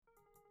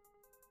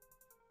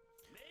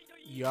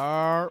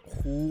Y'all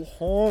who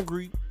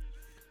hungry?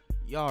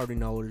 Y'all already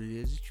know what it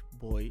is. It's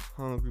your boy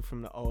Hungry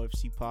from the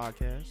OFC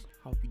podcast.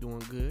 Hope you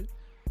doing good.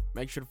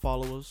 Make sure to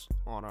follow us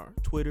on our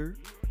Twitter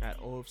at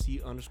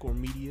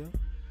OFC_media.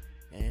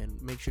 And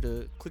make sure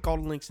to click all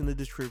the links in the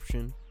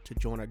description to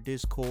join our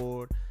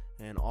Discord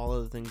and all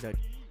other things that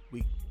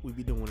we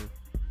be doing.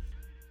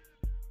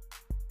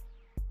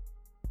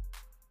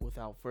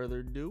 Without further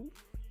ado,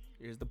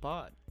 here's the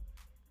pod.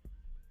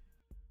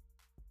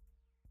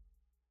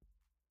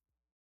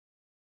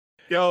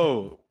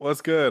 Yo, what's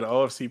good?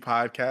 OFC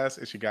podcast.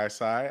 It's your guy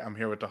Sai. I'm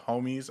here with the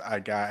homies. I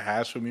got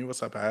Hash with me.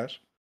 What's up,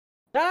 Hash?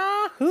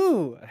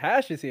 Yahoo!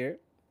 Hash is here.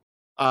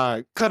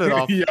 Cut it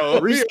off. Yo,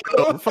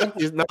 Restart. Fuck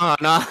this.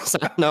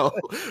 No.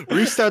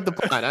 Restart the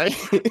pod.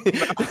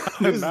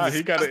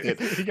 he gotta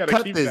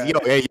cut keep this. that. Yo,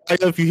 hey,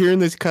 if you're hearing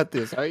this, cut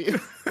this. Right?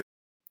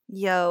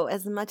 Yo,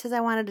 as much as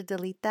I wanted to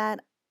delete that,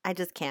 I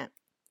just can't.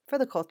 For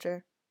the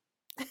culture.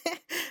 All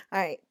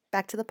right,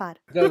 back to the pod.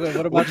 Go.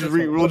 What about this one?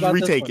 We'll What about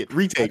this retake one? it.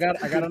 Retake.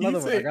 I got another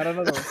one. I got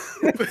another one.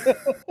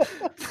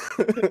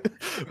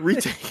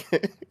 Retake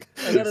it.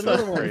 I got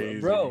another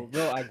Crazy. one,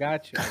 bro. I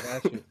got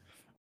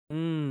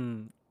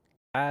you.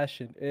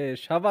 Ash and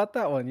Ish. How about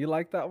that one? You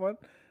like that one?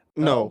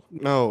 No,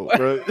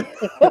 bro.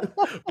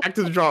 Back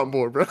to the drawing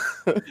board, bro.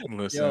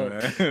 Listen,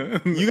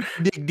 man. You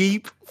gotta dig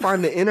deep,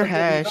 find the inner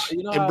hash,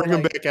 you know and how, bring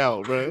them like, back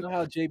out, bro. You know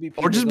how JBP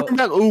Or just bring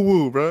back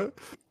Uwu, bro.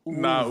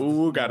 Nah,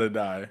 Uwu gotta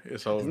die.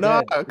 It's over.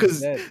 Nah,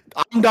 because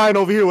I'm dying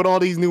over here with all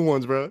these new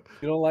ones, bro.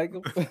 You don't like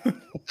them?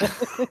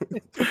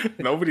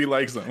 Nobody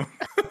likes them.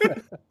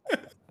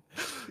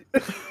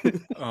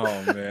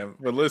 Oh man,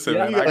 but listen,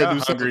 Yeah, man, you I gotta got do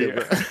something,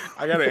 hungry. bro.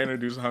 I gotta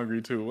introduce Hungry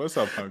too. What's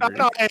up, Hungry?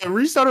 No, hey,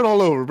 restart it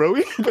all over, bro. We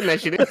ain't putting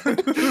that shit in.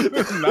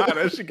 Nah,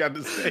 that shit got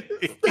to stay.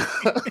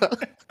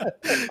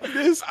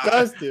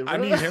 Disgusting, bro. I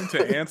need him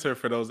to answer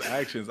for those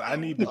actions. I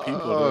need the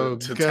people Oh,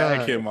 to God.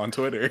 tag him on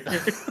Twitter.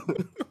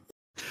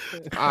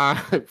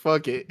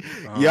 Fuck it.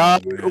 Oh,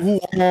 Y'all man. who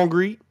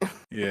hungry?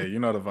 Yeah, you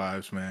know the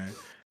vibes, man.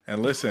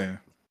 And listen,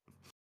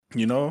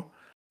 you know,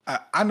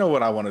 I know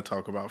what I want to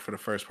talk about for the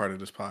first part of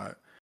this pod.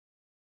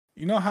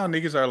 You know how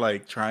niggas are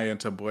like trying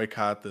to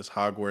boycott this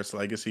Hogwarts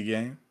Legacy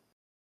game?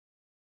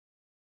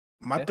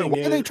 My Yeah. thing Why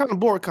are they is, trying to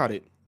boycott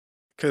it?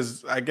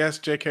 because I guess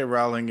J.K.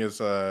 Rowling is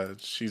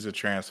she's a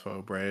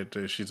transphobe,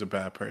 right? She's a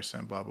bad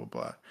person, blah blah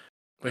blah.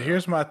 But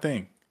here's my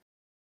thing: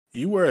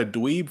 you were a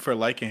dweeb for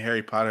liking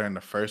Harry Potter in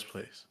the first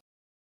place.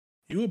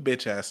 You a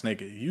bitch ass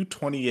nigga. You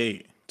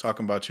 28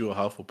 talking about you a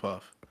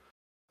Hufflepuff.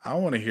 I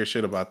don't want to hear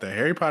shit about that.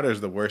 Harry Potter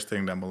is the worst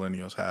thing that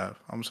millennials have.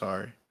 I'm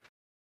sorry.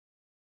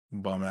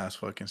 Bum ass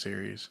fucking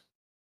series.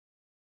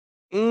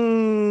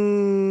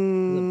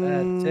 It's a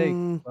bad take.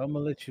 I'm gonna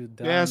let you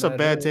down. Yeah, it's a that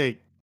bad hill.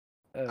 take.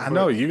 I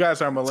know you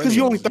guys are millennials. Because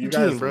you're only You 13,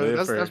 guys bro.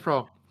 live That's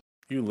problem.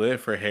 You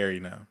live for Harry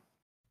now.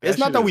 It's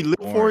not shit that we is live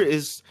for boring. it.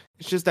 It's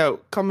just that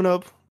coming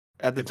up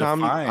at the It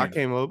time I defined.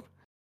 came up,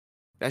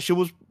 that shit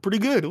was pretty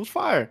good. It was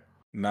fire.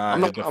 Nah,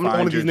 I'm it not one of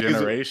defined your these niggas that-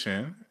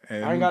 generation.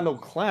 And I ain't got no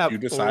clap. you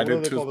or decided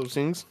whatever they to- call those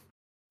things.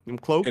 Them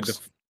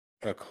cloaks.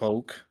 a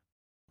cloak.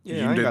 Yeah,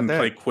 You I ain't got didn't that.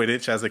 play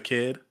Quidditch as a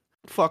kid.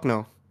 Fuck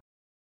no.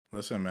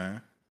 Listen,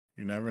 man,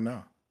 you never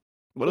know.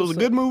 But it was a So-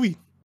 good movie.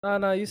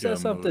 No, you said Good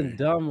something movie.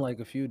 dumb like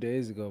a few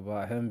days ago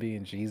about him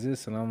being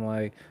Jesus, and I'm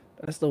like,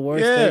 that's the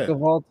worst Yeah. take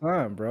of all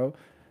time, bro.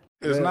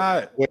 It's Yeah.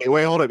 not.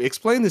 Wait, hold up.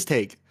 Explain this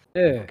take.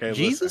 Yeah. Okay,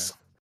 Jesus?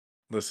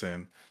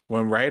 Listen.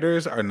 When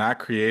writers are not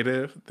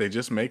creative, they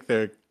just make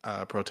their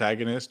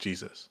protagonist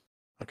Jesus.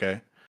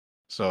 Okay?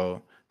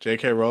 So,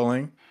 J.K.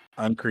 Rowling,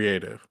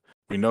 uncreative.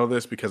 We know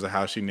this because of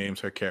how she names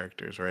her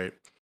characters, right?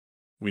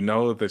 We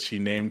know that she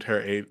named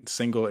her a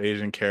single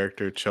Asian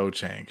character Cho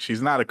Chang.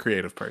 She's not a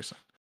creative person.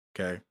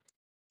 Okay?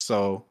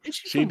 So, Is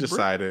she she from Britain?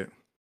 decided,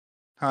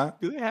 huh?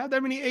 Do they have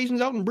that many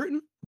Asians out in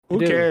Britain? Who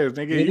They do. cares,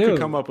 nigga? They You could do.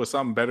 come up with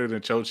something better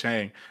than Cho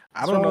Chang.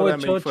 I What's don't know wrong that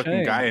with many Cho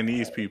fucking Chang?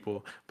 Guyanese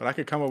people, but I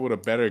could come up with a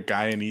better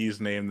Guyanese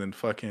name than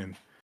fucking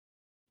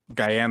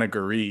Guyana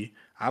Gary.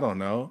 I don't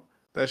know.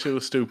 That shit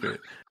was stupid.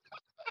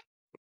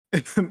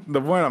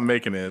 The point I'm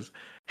making is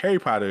Harry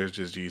Potter is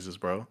just Jesus,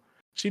 bro.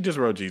 She just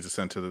wrote Jesus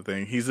into the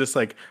thing. He's this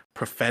like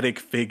prophetic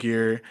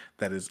figure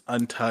that is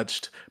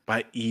untouched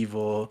by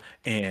evil,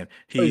 and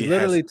Oh, he's he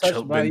literally has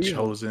touched by been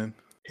evil. chosen.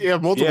 Yeah,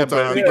 multiple Yeah,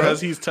 but times. because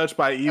bro. he's touched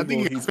by I evil,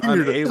 think he's he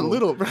fingered a unable.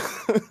 little, bro.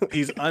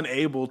 He's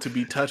unable to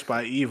be touched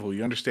by evil.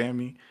 You understand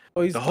me?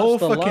 Oh, he's The whole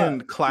touched a lot. fucking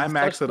He's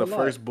climax touched of a the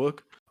lot. first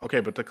book.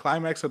 Okay, but the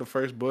climax of the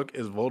first book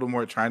is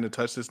Voldemort trying to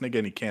touch this nigga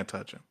and he can't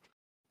touch him.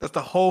 That's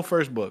the whole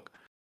first book.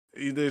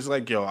 He's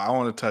like, yo, I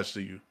want to touch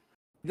you.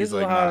 This He's is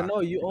like, how I nah, know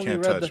you you only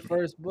can't read the touch me.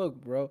 first book,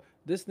 bro.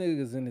 This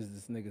nigga's in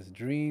this nigga's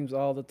dreams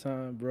all the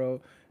time, bro.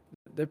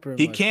 They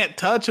pretty He much. can't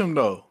touch him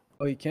though.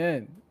 Oh, he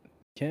can.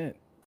 Can't.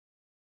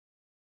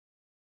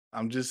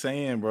 I'm just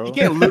saying, bro. You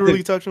can't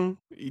literally touch him.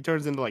 He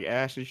turns into like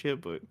ash and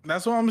shit, but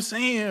That's what I'm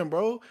saying,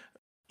 bro.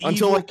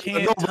 until Evil like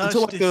can't no, touch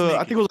until like this the I nigga.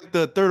 think it was like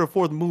the third or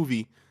fourth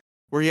movie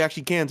where he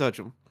actually can touch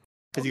him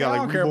because he Okay, got I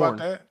like don't care reborn. about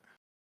that.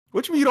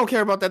 What you mean you don't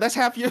care about that? That's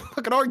half your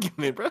fucking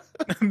argument, bro.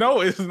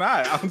 No, it's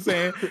not. I'm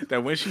saying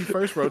that when she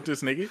first wrote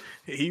this nigga,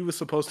 he was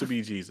supposed to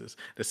be Jesus.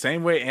 The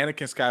same way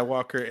Anakin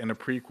Skywalker in the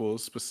prequels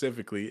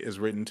specifically is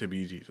written to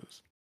be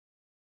Jesus.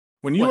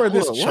 When you Wait, are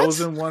this hold on, what?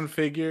 chosen one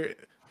figure,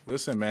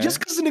 listen, man. Just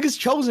because the nigga's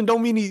chosen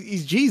don't mean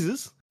he's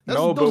Jesus.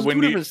 No, but those are when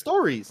two you- different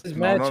stories. There's No,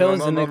 mad no, no,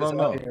 chosen no, no, niggas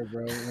no, out no. here,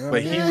 bro. You know?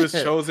 But he was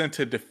Yeah. chosen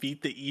to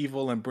defeat the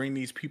evil and bring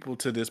these people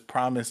to this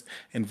promised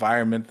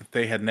environment that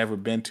they had never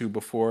been to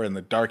before in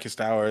the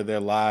darkest hour of their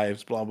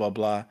lives, blah, blah,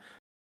 blah. It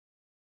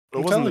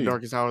I'm wasn't telling the you.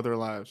 darkest hour of their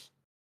lives.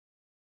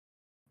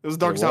 It was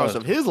the darkest It hours was.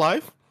 of his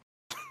life.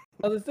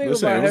 Well, the thing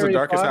Listen, about it was the Harry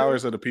darkest Potter,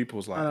 hours of the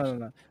people's No, lives.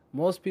 no.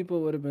 Most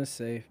people would have been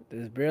safe.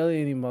 There's barely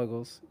any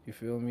muggles. You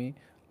feel me?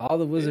 All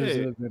the wizards Yeah.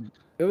 would have been.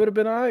 It would have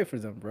been alright for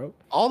them, bro.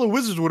 All the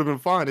wizards would have been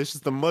fine. It's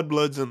just the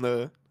mudbloods and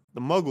the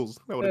muggles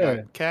that would have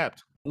Yeah. got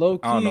capped. Low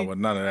key. I don't know what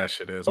none of that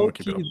shit is. I'm gonna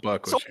keep it a Low-key.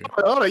 buck So with you.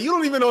 hold on, you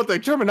don't even know what the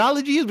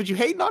terminology is, but you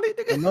hating on it,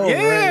 nigga? I know,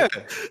 Yeah,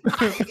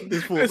 right?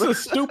 This fool. it's a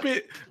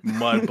stupid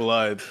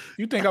mudbloods.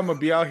 You think I'm gonna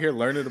be out here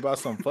learning about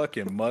some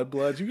fucking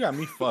mudbloods? You got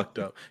me fucked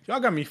up. Y'all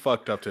got me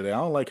fucked up today. I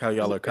don't like how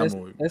y'all are That's,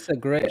 coming with that's a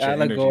great with your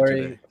energy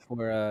allegory today.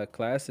 for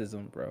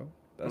classism, bro.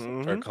 That's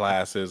Mhm. for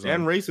classism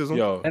And racism.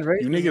 Yo, And you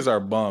racism. niggas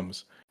are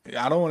bums.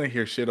 I don't want to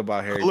hear shit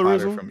about Harry Potter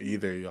Colorism. from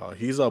either of y'all.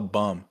 He's a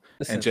bum,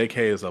 Listen, and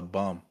JK is a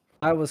bum.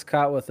 I was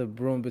caught with a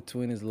broom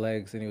between his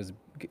legs, and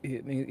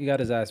he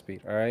got his ass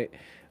beat. All right,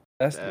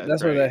 that's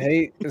That's where the right.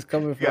 hate is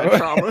coming You got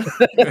trauma.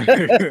 from.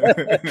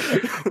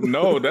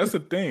 No, that's the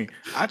thing.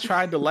 I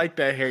tried to like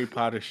that Harry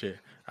Potter shit.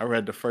 I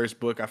read the first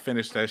book. I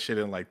finished that shit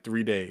in like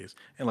 3 days,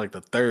 in like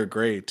the 3rd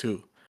grade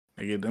too.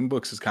 Nigga, them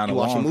books is kind You of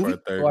watch the long for movie? a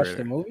third You watch grader.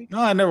 the movie? No,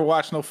 I never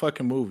watched no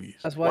fucking movies.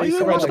 That's Why why you you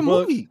didn't said watch like the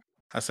book. movie?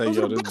 I said, Those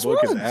are yo, the this best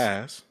book is ones.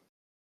 ass.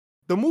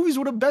 The movies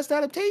were the best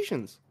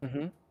adaptations.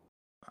 Mm-hmm.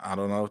 I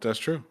don't know if that's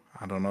true.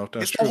 I don't know if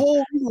that's It's true. the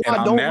whole reason And why I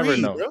I'll don't never read,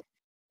 know. bro.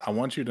 I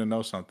want you to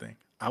know something.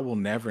 I will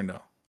never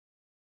know.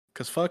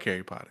 Cause fuck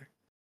Harry Potter.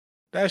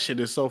 That shit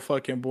is so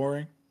fucking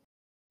boring.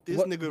 This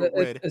What- nigga it's-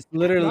 read. it's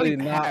literally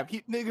even not- half.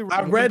 Nigga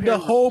I read the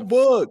compared whole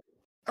book.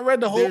 I read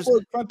the whole There's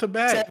book front to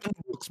back. 7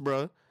 books,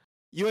 bro.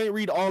 You ain't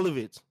read all of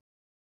it.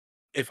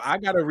 If I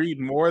gotta read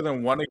more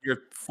than one of your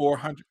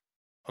 400,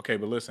 okay,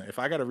 but listen, if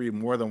I gotta read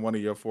more than one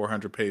of your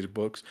 400-page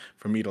books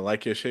for me to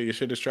like your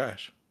shit is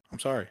trash. I'm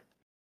sorry.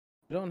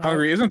 You don't have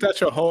Hungry, isn't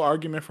that your whole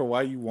argument for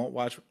why you won't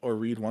watch or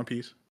read One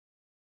Piece?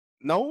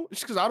 No, it's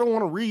because I don't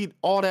want to read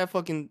all that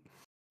fucking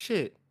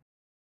shit.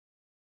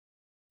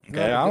 Okay,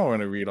 No, I don't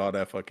want to read all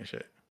that fucking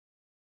shit.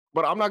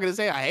 But I'm not gonna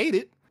say I hate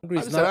it. I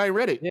Hungry's just said I ain't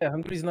read it. Yeah,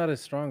 Hungry's not a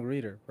strong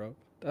reader, bro.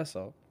 That's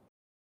all.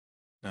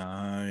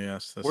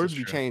 Yes, this Words is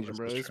be true. changing, This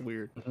bro. is It's true.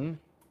 weird.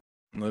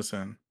 Mm-hmm.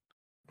 Listen,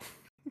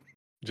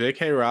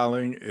 J.K.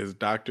 Rowling is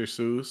Dr.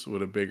 Seuss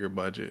with a bigger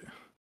budget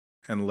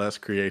and less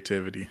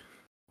creativity.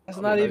 That's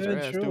I'll not be nice even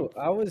your ass, true. too.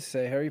 I would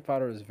say Harry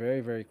Potter is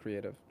very, very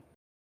creative.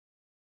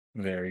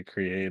 Very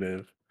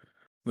creative.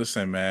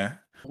 Listen, man,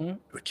 Mhm.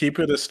 keep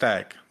it a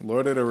stack.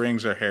 Lord of the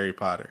Rings or Harry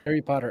Potter?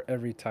 Harry Potter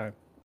every time.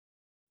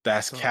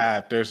 That's So-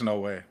 cap. There's no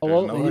way. Oh, There's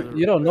well, no you, way.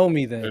 you don't know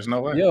me then. There's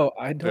no way. Yo,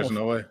 I don't. There's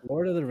no way.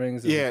 Lord of the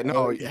Rings. Is Yeah,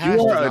 no, very- Hash You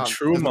does are a not-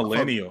 true does not fuck-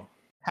 millennial.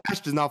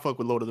 Hash does not fuck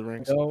with Lord of the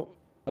Rings. Don't.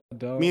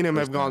 Me and him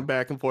have Listen. gone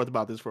back and forth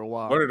about this for a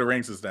while. Lord of the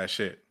Rings is that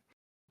shit.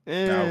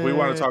 Now, if we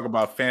want to talk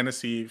about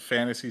fantasy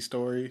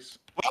stories,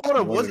 Hold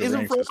on, Lord of the isn't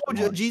Rings is the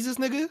Frodo one. Jesus,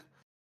 nigga? Since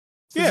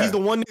Yeah. he's the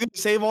one nigga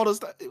to save all the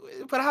stuff.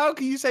 But how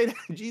can you say that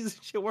Jesus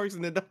shit works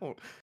and it don't?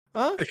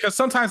 Huh? because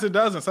sometimes it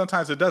does and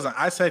sometimes it doesn't.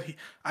 I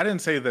didn't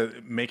say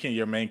that making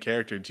your main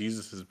character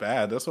Jesus is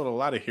bad. That's what a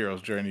lot of heroes'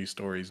 journey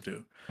stories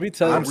do. We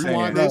tell I'm you, saying-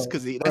 Rewind bro, this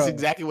because that's bro,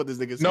 exactly what this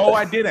nigga said. No,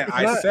 I didn't. It's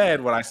I not-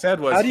 said what I said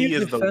was How do you he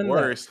is the defend that?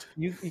 worst.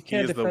 You He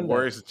can't is the defend that.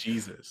 worst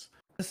Jesus,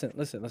 Listen.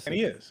 and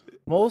he is.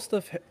 Most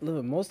of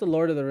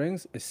Lord of the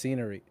Rings is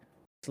scenery.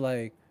 It's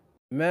like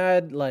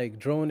mad like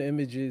drone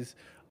images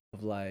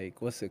of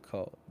like what's it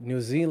called,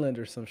 New Zealand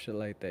or some shit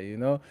like that. You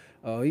know?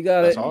 Oh, you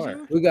got That's it.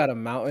 hard. We got a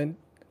mountain.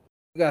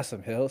 We got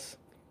some hills.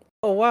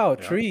 Oh wow, Yeah.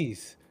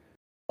 trees.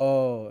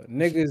 Oh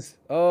niggas.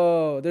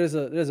 Oh, there's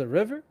a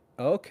river.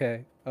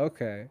 Okay.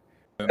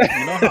 You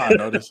know how I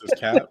know this is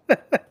cap?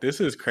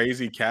 This is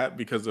crazy cap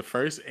because the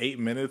first 8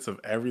 minutes of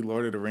every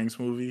Lord of the Rings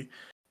movie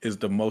is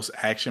the most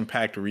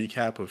action-packed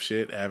recap of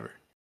shit ever.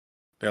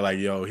 They're like,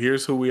 yo,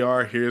 here's who we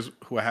are, here's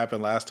what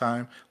happened last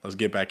time. Let's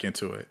get back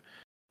into it.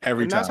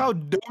 Every And time. that's how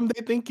dumb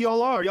they think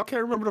y'all are. Y'all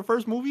can't remember the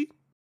first movie?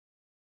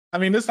 I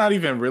mean, it's not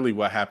even really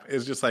what happened.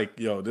 It's just like,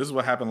 yo, this is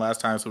what happened last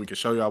time, so we can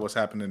show y'all what's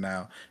happening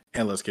now,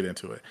 and let's get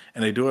into it.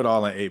 And they do it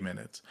all in 8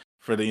 minutes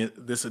for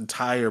this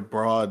entire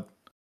broad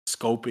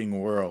scoping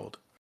world.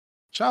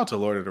 Shout out to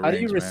Lord of the How Rings,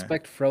 do you man.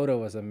 respect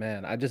Frodo as a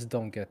man? I just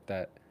don't get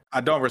that.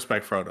 I don't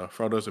respect Frodo.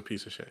 Frodo's a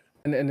piece of shit.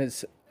 And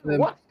it's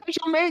What? That's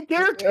your main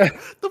character?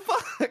 The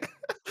fuck?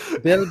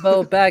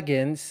 Bilbo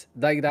Baggins.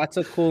 Like that's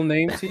a cool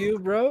name to you,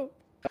 bro.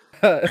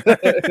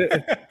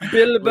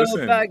 Bilbo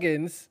Listen.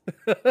 Baggins.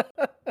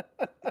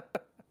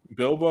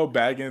 Bilbo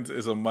Baggins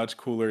is a much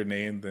cooler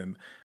name than.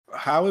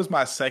 How is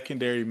my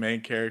secondary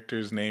main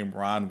character's name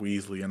Ron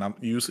Weasley? And I'm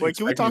usually Wait,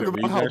 can we talk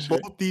about how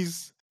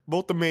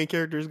both the main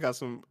characters got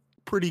some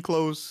pretty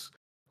close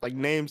like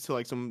names to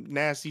like some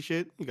nasty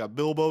shit. You got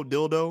Bilbo,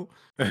 Dildo.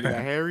 You got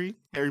Harry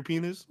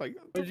Penis. Like,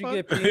 what the Where'd you fuck?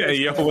 get penis? Hey,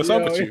 yo, from? what's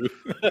up with Yo.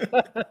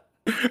 you?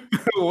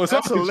 What's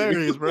That's up with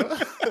hilarious, you? bro.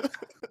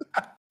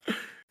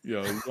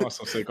 Yo, you want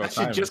some sicko That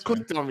shit time? just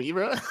clicked on me,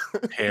 bro.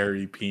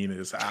 Hairy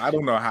penis. I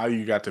don't know how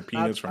you got the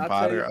penis from I'll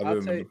tell you- Potter I'll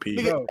other tell than the you- pee.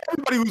 Nigga, Bro.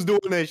 everybody was doing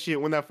that shit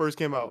when that first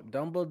came out.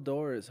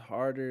 Dumbledore is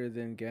harder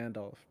than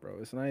Gandalf, bro.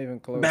 It's not even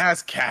close.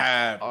 That's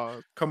cap. Uh,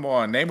 Come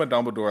on, name a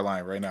Dumbledore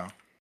line right now.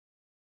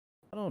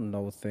 I don't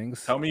know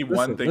things. Tell me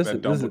one thing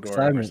that Dumbledore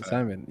ever said.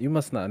 Simon, you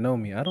must not know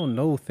me. I don't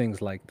know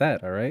things like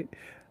that. All right.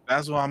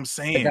 That's what I'm I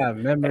saying. got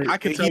memory. I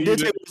can he tell you did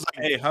say that. it was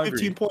like Hey, Hungry.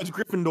 15 points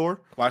Gryffindor.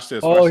 Watch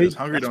this. Oh, Watch he- this.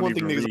 Hungry that's don't one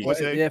even thing niggas read. always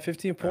say. Yeah,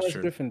 15 That's points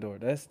true. Gryffindor.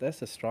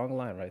 That's a strong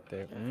line right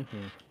there. Mm-hmm.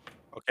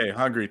 Okay,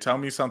 Hungry. Tell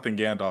me something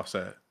Gandalf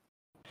said.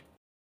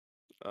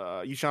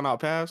 You shall not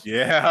pass.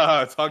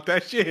 Yeah, talk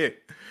that shit.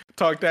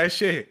 Talk that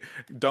shit.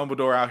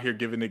 Dumbledore out here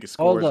giving niggas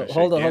Hold scores up, and shit.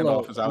 hold up.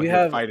 Gandalf is out We here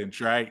have- fighting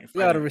dragon. We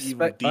gotta fighting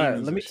respect. evil All right,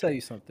 demons let me and tell shit.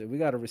 you something. We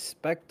got a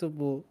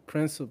respectable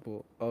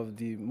principal of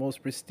the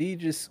most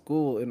prestigious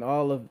school in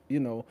all of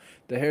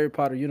the Harry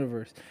Potter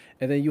universe,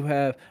 and then you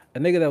have a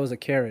nigga that was a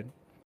Karen.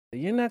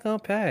 You're not gonna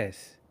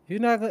pass. You're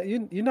not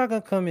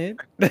gonna come in.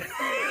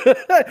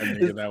 That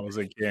nigga that was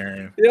a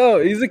Karen.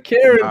 Yo, he's a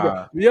Karen,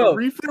 Nah. bro.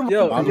 Yo, My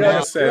yo,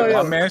 man said,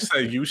 yo. my man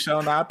said, you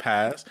shall not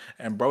pass,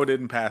 and bro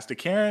didn't pass. The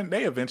Karen,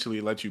 they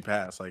eventually let you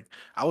pass. Like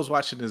I was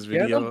watching this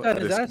video got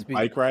of his ass this beat.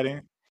 bike riding.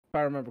 if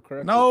I remember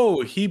correctly.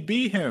 No, he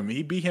beat him.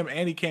 He beat him,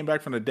 and he came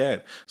back from the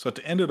dead. So at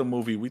the end of the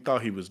movie, we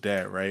thought he was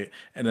dead, right?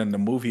 And then the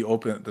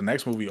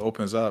next movie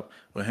opens up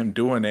with him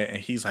doing it, and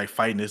he's like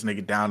fighting this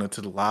nigga down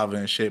into the lava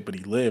and shit. But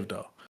he lived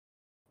though.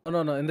 Oh,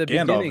 no. In the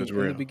Gandalf beginning, is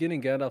real.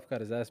 Gandalf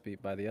got his ass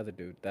beat by the other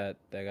dude that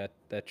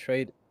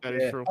trade. That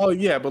is Yeah. true. Oh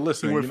yeah, but He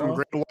listen, went you from know,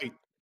 gray to white.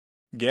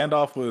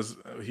 Gandalf was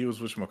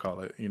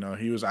whatchamacallit,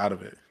 he was out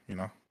of it.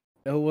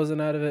 Who wasn't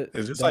out of it?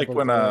 It's just like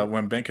Dumbledore.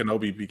 when Ben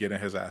Kenobi be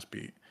getting his ass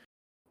beat.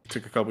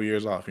 Took a couple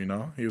years off,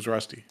 he was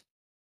rusty.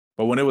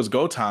 But when it was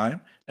go time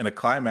and the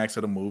climax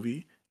of the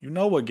movie, you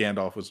know what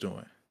Gandalf was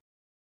doing.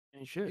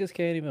 Ain't shit. Niggas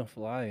can't even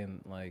fly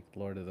in like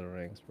Lord of the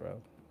Rings, bro.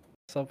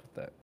 What's up with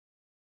that?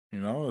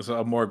 It's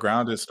a more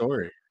grounded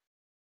story.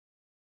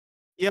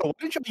 Yeah, why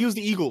didn't y'all use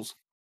the Eagles?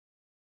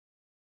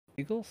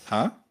 Eagles?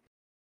 Huh?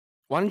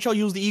 Why didn't y'all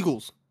use the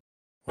Eagles?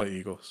 What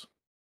Eagles?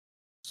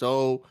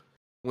 So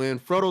when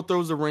Frodo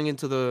throws the ring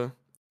into the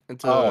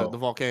Oh.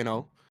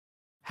 volcano,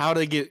 how do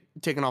they get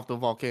taken off the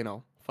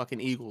volcano? Fucking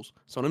Eagles.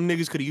 So them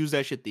niggas could have used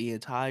that shit the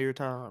entire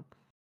time.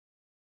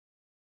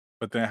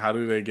 But then how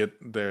do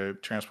they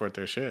transport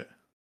their shit?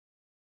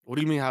 What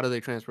do you mean? How do they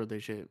transport their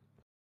shit?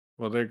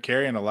 Well, they're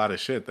carrying a lot of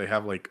shit. They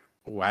have like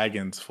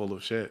wagons full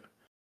of shit.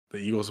 The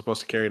Eagle's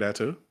supposed to carry that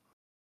too?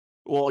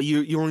 Well,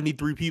 you only need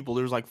 3 people.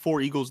 There's like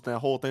 4 Eagles in that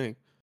whole thing,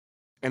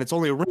 and it's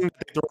only a ring that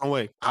they throw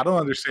away I don't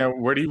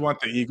understand. Where do you want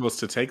the Eagles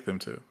to take them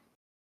to?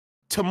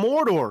 to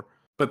Mordor.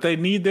 But they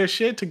need their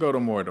shit to go to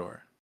Mordor.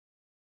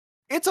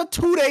 It's a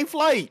 2-day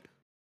flight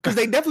because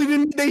they definitely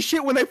didn't need their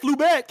shit when they flew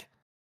back.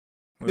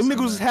 Them Listen,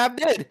 niggas was man. half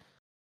dead.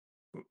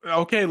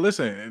 Okay,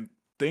 listen.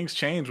 Things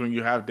change when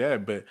you have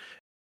dead, but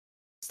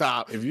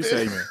Stop. if you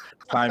say,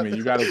 Simon,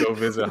 you got to go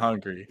visit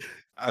Hungary.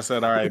 I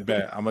said, all right,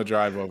 bet. I'm going to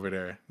drive over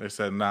there. They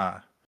said, nah,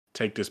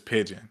 take this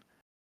pigeon.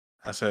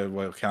 I said,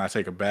 well, can I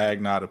take a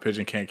bag? Nah, the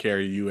pigeon can't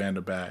carry you and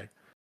the bag.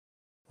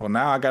 Well,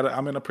 now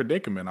I'm in a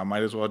predicament. I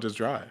might as well just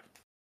drive.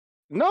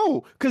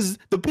 No, because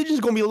the pigeon's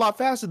gonna be a lot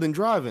faster than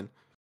driving.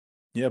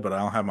 Yeah, but I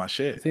don't have my You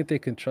shit. think they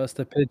can trust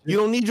a pigeon? You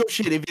don't need your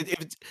shit if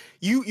it's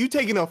you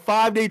taking a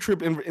 5-day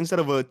trip instead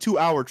of a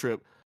 2-hour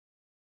trip.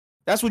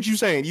 That's what you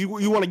saying. You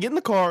want to get in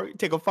the car,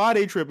 take a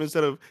 5-day trip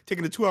instead of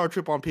taking a 2-hour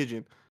trip on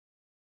pigeon.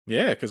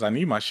 Yeah, because I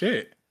need my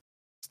shit.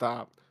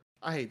 Stop.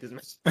 I hate this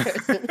man.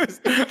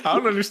 I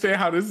don't understand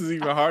how this is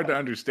even hard to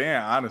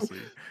understand, honestly.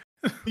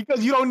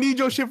 Because you don't need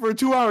your shit for a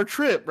 2-hour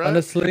trip, bro.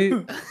 Honestly,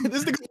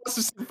 This nigga wants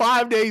to spend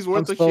 5 days I'm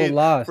worth of so shit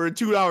lost. for a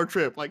 2-hour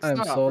trip. Like, I'm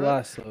stop, so bro.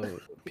 lost. So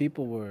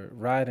people were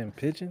riding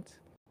pigeons?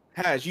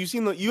 Hash, you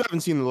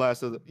haven't seen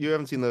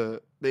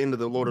the end of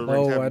the Lord of the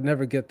Rings. Oh, have I you?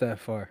 never get that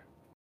far.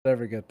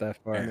 Never get that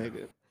far. Yeah.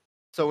 Nigga.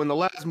 So in the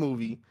last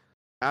movie,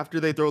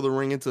 after they throw the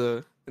ring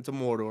into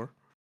Mordor,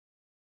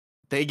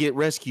 they get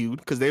rescued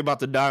because they're about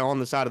to die on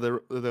the side of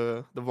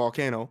the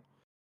volcano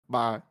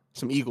by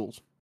some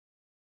eagles.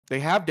 They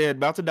have dead,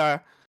 about to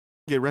die,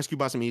 get rescued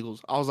by some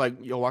eagles. I was like,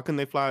 yo, why couldn't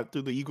they fly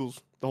through the eagles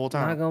the whole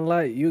I'm not time? gonna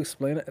lie, you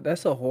explain it.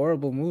 That's a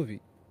horrible movie.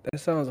 That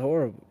sounds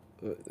horrible.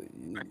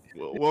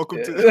 Well,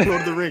 welcome to the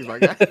Lord of the Rings, my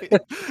guy.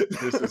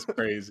 This is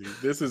crazy.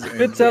 This is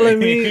You're telling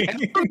me- insane.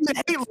 I don't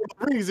hate Lord of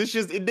the Rings. It's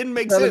just it didn't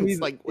make telling sense. me,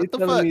 Like, you're what the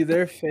telling fuck? me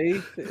their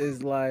faith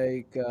is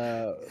like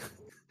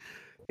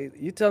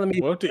you telling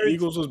me What if the birds-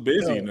 Eagles was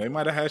busy? Yo. They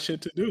might have had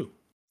shit to do.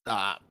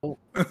 Stop.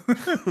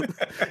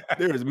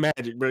 There is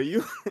magic, bro.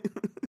 You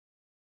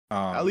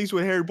at Um, least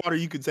with Harry Potter,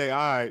 you could say, all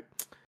right,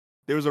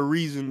 there was a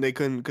reason they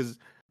couldn't because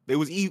they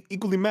was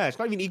equally matched.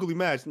 Not even equally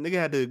matched. Nigga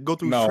had to go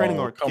through no, training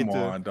arc. to come get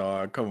on,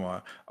 dog. Come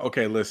on.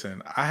 Okay,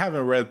 listen. I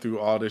haven't read through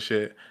all this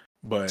shit,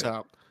 but to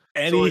top.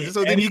 Any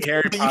so then any you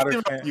Harry you Potter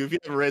can fan. you if you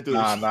haven't read through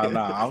Nah, the nah, shit.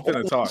 nah. I'm Or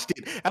finna talk. watched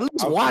it. At least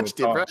I'm finna watched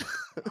it, bro. talk.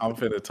 I'm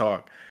finna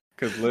talk.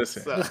 Cause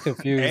listen, So- Just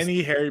confused.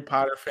 any Harry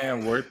Potter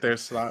fan worth their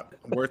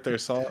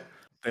salt,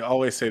 they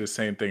always say the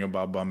same thing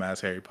about bum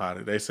ass Harry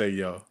Potter. They say,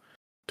 yo,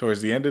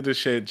 towards the end of the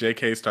shit,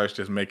 JK starts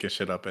just making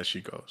shit up as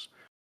she goes.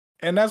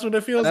 And that's what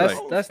it feels That's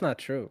like. that's not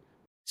true.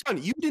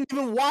 Son, you didn't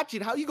even watch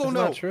it. How you gonna That's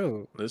know? not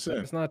true. Listen,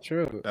 That's not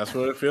true. that's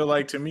what it feels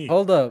like to me.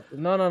 Hold up.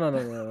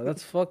 No.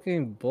 That's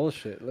fucking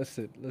bullshit.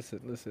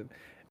 Listen.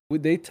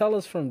 They tell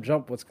us from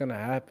jump what's gonna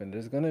happen.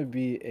 There's gonna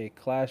be a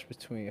clash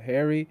between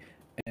Harry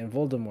and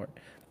Voldemort,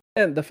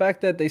 and the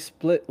fact that they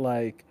split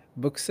like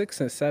book 6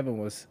 and 7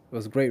 was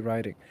great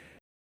writing.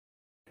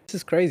 This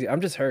is crazy. I'm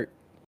just hurt.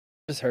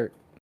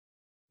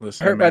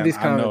 Listen, Hurt by man, these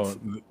I comments.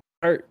 know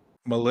Hurt.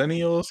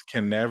 millennials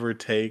can never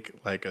take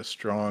like a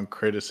strong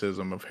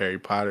criticism of Harry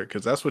Potter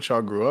because that's what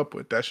y'all grew up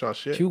with. That's y'all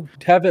shit. You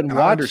haven't And I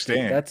watched it.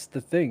 understand. That's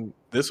the thing.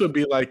 This would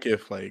be like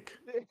if like,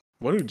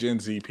 what do Gen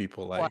Z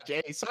people like? Watch,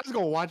 hey, Son's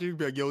gonna watch it and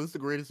be like, yo, this is the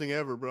greatest thing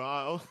ever, bro.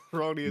 I was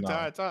wrong the No.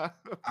 entire time.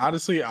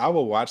 Honestly, I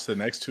will watch the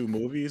next 2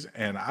 movies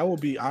and I will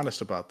be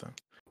honest about them.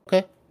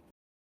 Okay.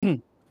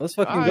 Let's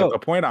fucking Alright. But go. the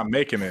point I'm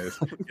making is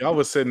y'all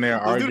was sitting there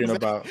Let's do arguing this.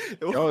 about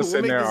We'll y'all was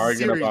sitting make there this a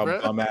arguing series, about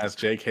bro. bum ass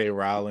J.K.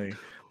 Rowling,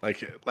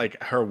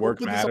 like her work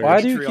put this on matters.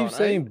 Why do you Patreon, keep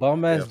saying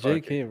bum ass Yeah, fuck it.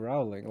 J.K.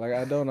 Rowling? Like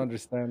I don't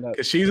understand that.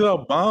 Cause she's a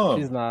bum.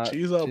 She's not.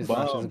 She's a She's bum.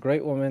 not. She's a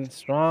great woman,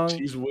 strong. She's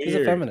She's a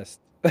weird.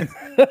 feminist.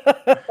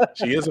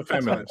 She is a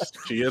feminist.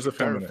 She is a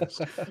feminist.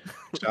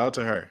 Shout out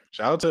to her.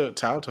 Shout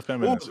out to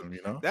feminism.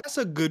 You know. That's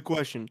a good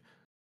question.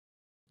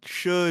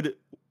 Should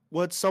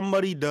what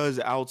somebody does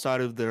outside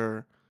of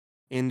their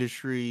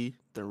industry,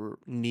 their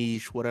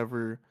niche,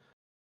 whatever,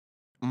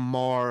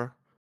 mar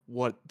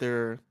what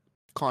their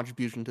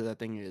contribution to that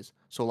thing is?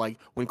 So, like,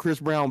 when Chris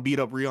Brown beat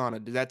up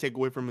Rihanna, does that take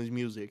away from his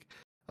music?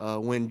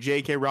 When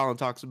J.K. Rowling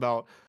talks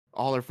about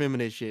all her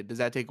feminist shit, does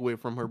that take away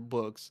from her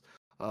books?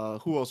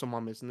 Who else am I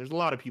missing? There's a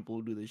lot of people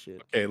who do this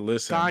shit. Okay,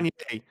 listen.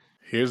 Kanye.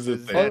 Here's the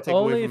Does thing. that take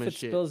away Only from if his it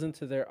shit? spills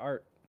into their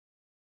art.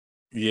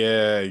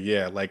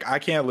 Yeah. Like I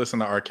can't listen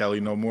to R. Kelly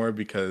no more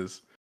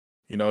because,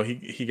 you know,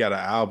 he got an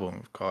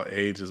album called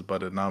 "Age Is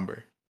But a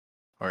Number,"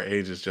 or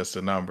 "Age Is Just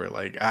a Number."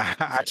 Like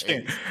I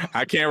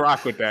can't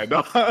rock with that.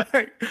 No.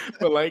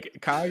 But like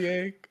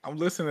Kanye, I'm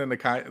listening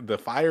to the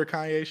Fire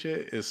Kanye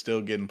shit is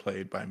still getting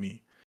played by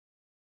me.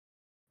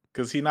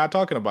 Cause he's not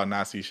talking about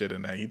Nazi shit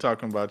in that. He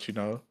talking about, you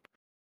know,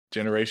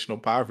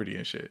 generational poverty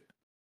and shit.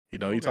 You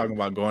know, he Okay. talking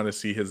about going to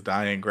see his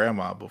dying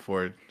grandma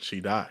before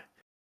she died.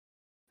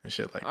 And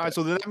shit like All right, that.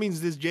 so then that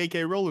means this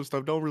J.K. Rowling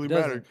stuff don't really It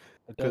matter doesn't.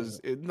 It because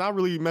doesn't. it's not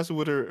really messing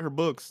with her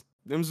books.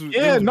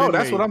 Yeah, no,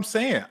 that's what I'm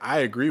saying. I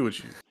agree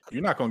with you.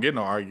 You're not gonna get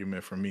no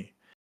argument from me.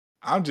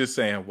 I'm just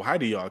saying, why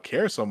do y'all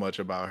care so much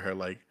about her?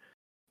 Like,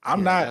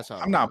 I'm Yeah, that's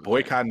how not I'm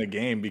boycotting the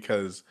game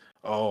because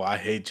I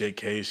hate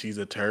JK, she's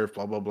a turf,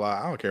 blah blah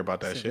blah. I don't care about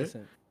that shit.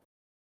 Listen.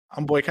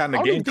 I'm boycotting the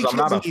I don't game even think because I'm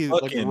she not a has any,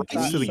 like, fucking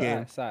rights to the dweeb.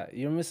 game. Sai,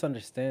 you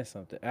misunderstand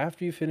something.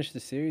 After you finish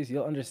the series,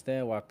 you'll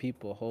understand why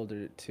people hold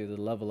her to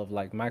the level of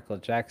like Michael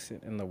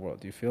Jackson in the world.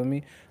 Do you feel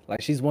me? Like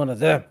she's one of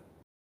them.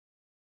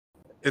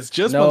 It's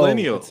just No,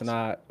 millennials. it's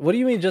not. What do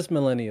you mean just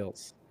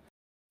millennials?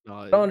 No,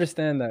 I don't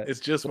understand that. It's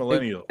just Like,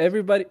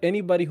 millennials.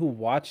 anybody who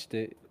watched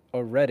it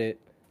or read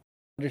it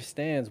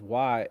understands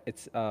why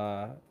it's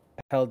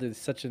held in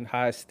such a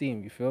high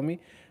esteem. You feel me?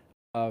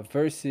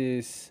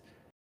 Versus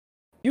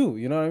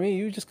you know what I mean?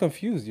 You just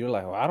confused. You're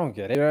like, well, I don't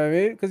get it. You know what I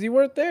mean? Because you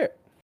weren't there.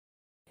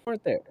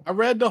 I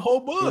read the whole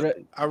book.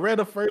 read- I read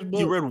the first book.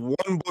 You read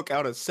one book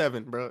out of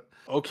 7, bro.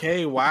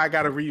 Okay, why I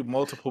gotta read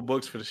multiple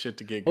books for the shit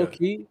to get good?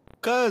 Okay.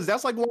 Cause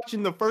that's like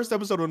watching the first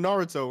episode of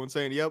Naruto and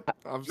saying, "Yep,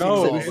 I've seen No,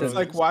 all listen, it's of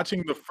like this."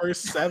 watching the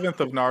first 7th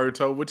of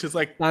Naruto, which is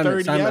like Simon,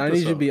 30 I episodes. need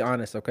you to be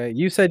honest, okay?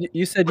 You said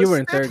you were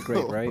in 3rd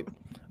grade, right?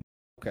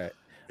 Okay.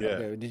 Yeah.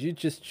 Okay. Did you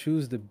just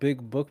choose the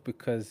big book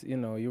because you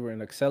were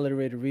an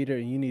accelerated reader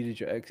and you needed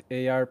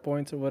your AR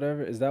points or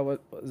whatever? Is that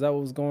what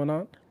was going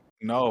on?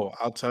 No,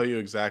 I'll tell you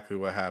exactly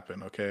what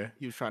happened, okay?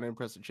 He was trying to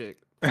impress a chick.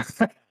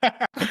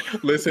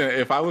 Listen,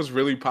 if I was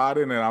really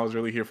potting and I was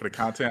really here for the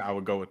content, I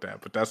would go with that.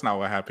 But that's not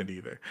what happened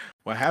either.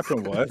 What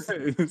happened was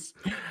is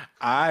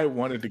I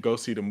wanted to go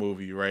see the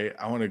movie, right?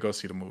 I wanted to go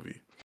see the movie.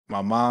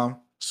 My mom,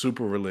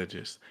 super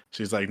religious.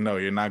 She's like, no,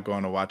 you're not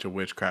going to watch a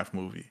witchcraft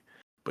movie.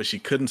 But she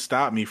couldn't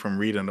stop me from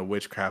reading the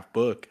witchcraft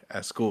book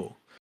at school.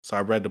 So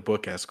I read the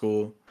book at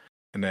school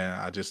and then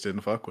I just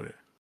didn't fuck with it.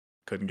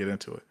 Couldn't get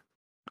into it.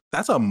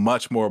 That's a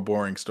much more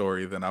boring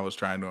story than I was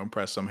trying to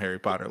impress some Harry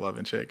Potter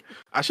loving chick.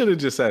 I should have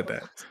just said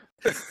that.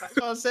 That's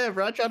what I said,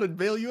 bro. I tried to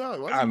bail you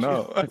out. Why I didn't you?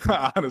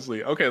 know.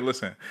 Honestly. Okay,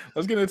 listen.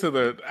 Let's get into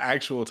the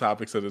actual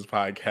topics of this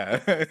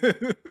podcast.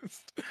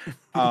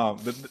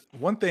 The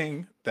one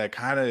thing that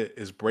kind of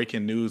is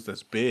breaking news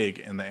that's big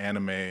in the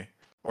anime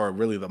or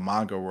really the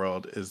manga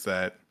world is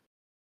that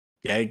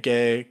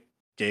the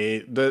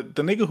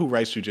nigga who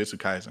writes Jujutsu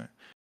Kaisen,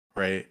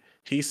 right?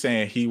 He's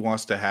saying he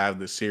wants to have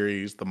the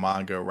series, the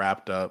manga,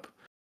 wrapped up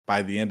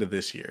by the end of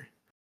this year.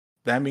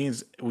 That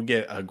means we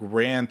get a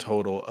grand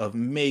total of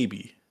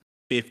maybe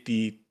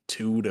 50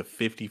 52 to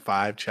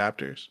 55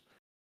 chapters,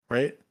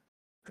 right?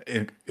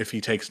 If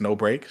he takes no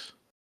breaks.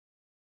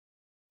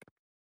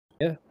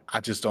 Yeah. I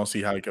just don't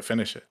see how he could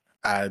finish it.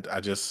 I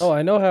just Oh,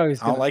 I know how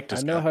he's I don't gonna. like this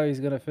I know guy. how he's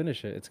gonna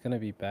finish it. It's gonna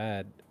be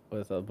bad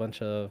with a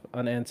bunch of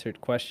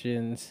unanswered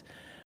questions.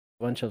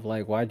 A bunch of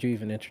like, why'd you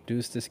even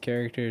introduce this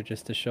character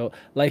just to show?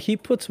 Like, he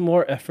puts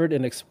more effort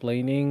in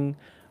explaining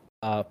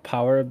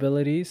power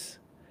abilities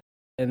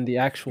than the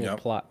actual Yep.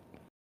 plot.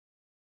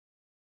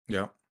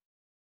 Yep.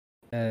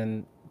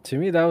 And to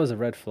me, that was a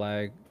red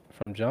flag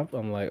from jump.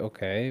 I'm like,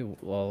 okay,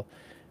 well,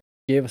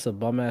 gave us a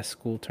bum ass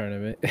school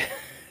tournament.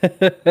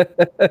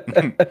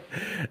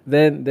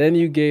 then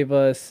you gave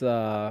us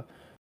that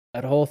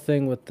whole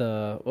thing with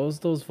the what was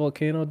those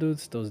volcano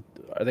dudes? Those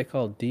are they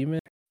called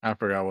demons? I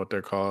forgot what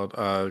they're called.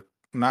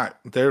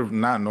 They're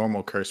not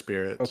normal curse Oh,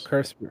 spirits.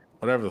 curse spirit.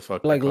 Whatever the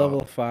fuck Like they're level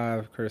called.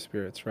 5 curse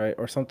spirits, right?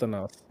 Or something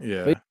else.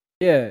 Yeah. But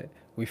yeah,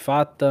 we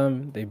fought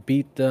them, they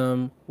beat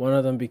them. One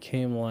of them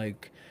became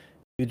like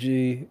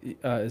Yuji,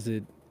 is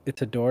it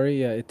Itadori?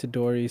 Yeah,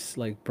 Itadori's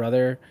like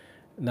brother.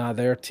 Nah,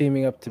 they're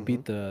teaming up to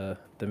beat the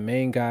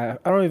main guy.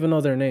 I don't even know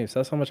their names.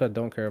 That's how much I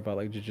don't care about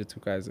like Jujutsu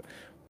Kaisen.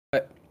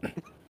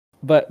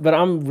 But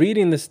I'm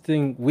reading this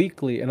thing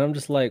weekly, and I'm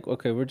just like,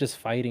 okay, we're just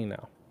fighting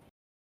now.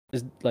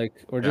 Just like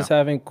we're just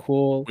having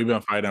cool. We've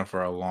been fighting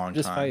for a long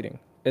Just time. fighting.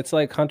 It's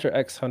like Hunter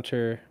x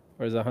Hunter,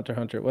 or is it Hunter x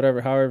Hunter? Whatever,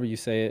 however you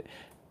say it.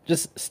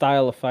 Just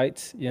style of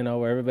fights, you know,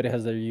 where everybody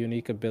has their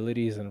unique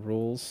abilities and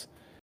rules.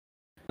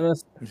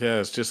 Yeah,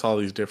 it's just all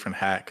these different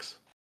hacks.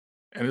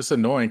 And it's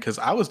annoying because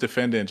I was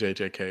defending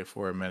JJK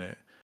for a minute,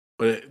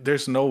 but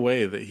there's no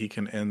way that he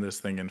can end this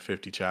thing in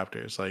 50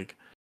 chapters. Like,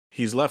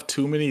 he's left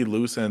too many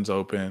loose ends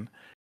open.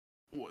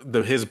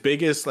 His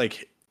biggest,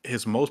 like,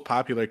 his most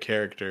popular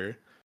character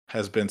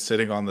has been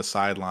sitting on the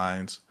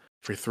sidelines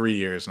for 3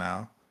 years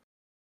now.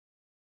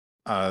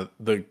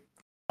 The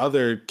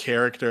other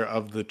character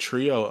of the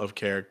trio of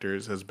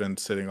characters has been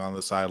sitting on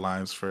the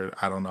sidelines for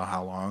I don't know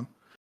how long.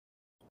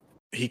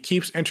 He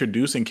keeps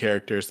introducing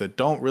characters that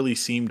don't really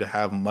seem to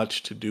have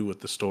much to do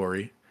with the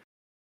story.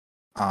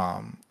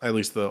 At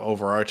least the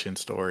overarching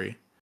story.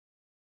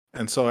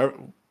 And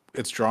so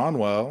it's drawn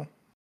well.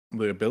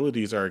 The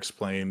abilities are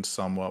explained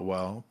somewhat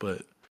well,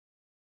 but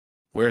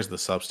where's the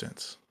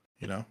substance,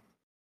 you know?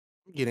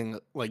 Getting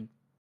like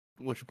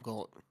what you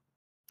call it,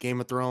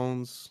 Game of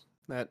Thrones,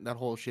 that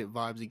whole shit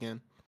vibes again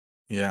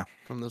Yeah.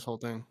 from this whole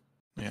thing.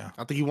 Yeah.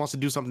 I think he wants to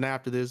do something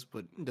after this,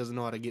 but doesn't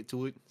know how to get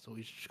to it, so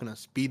he's just gonna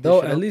speed this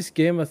Though shit at up. least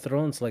Game of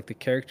Thrones, like the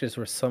characters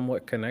were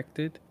somewhat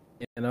connected,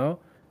 you know.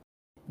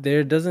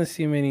 There doesn't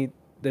seem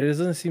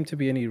to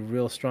be any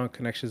real strong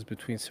connections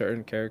between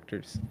certain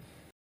characters.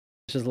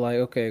 It's just like,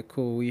 okay,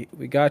 cool, we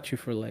got you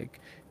for like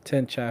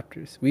 10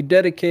 chapters. We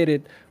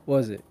dedicated, what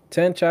was it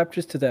 10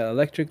 chapters to that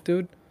electric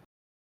dude?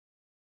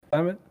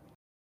 Simon?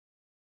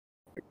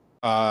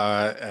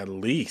 At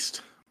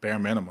least bare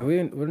minimum.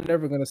 We're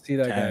never gonna see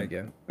that guy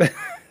 10.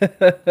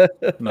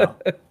 again. No.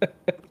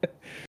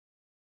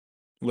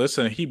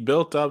 Listen, he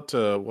built up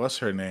to what's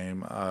her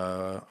name,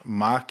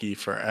 Maki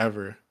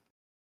forever,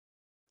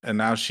 and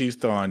now she's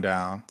throwing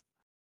down.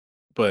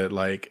 But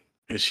like,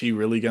 is she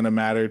really gonna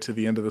matter to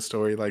the end of the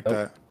story like Nope.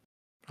 that?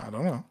 I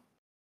don't know.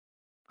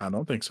 I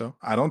don't think so.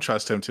 I don't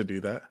trust him to do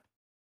that.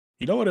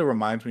 You know what it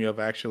reminds me of,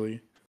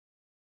 actually?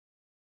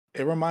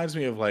 It reminds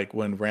me of like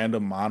when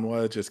random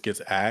manhwa just gets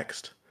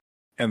axed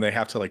and they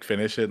have to like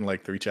finish it in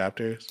like 3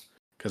 chapters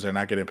because they're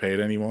not getting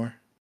paid anymore.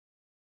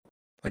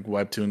 Like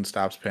Webtoon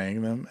stops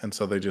paying them, and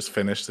so they just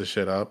finish the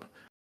shit up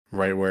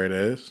right where it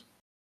is.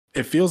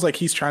 It feels like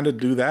he's trying to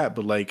do that,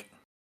 but like,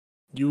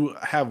 you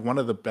have one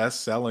of the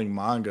best selling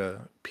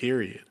manga,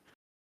 period.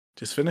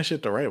 Just finish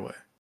it the right way.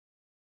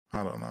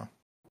 I don't know.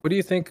 What do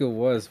you think it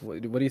was?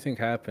 What do you think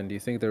happened? Do you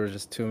think there was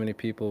just too many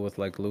people with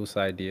like loose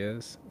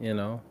ideas, you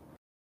know?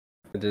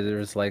 Or did there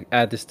was like,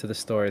 add this to the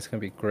story, it's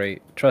gonna be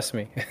great. Trust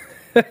me.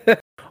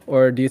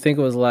 Or do you think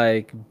it was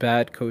like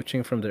bad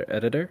coaching from their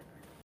editor?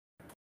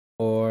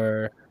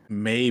 Or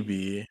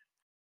Maybe.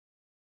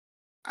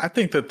 I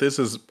think that this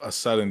is a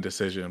sudden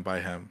decision by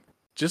him.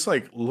 Just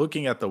like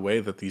looking at the way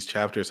that these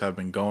chapters have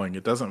been going,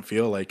 it doesn't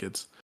feel like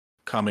it's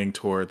coming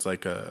towards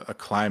like a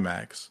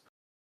climax.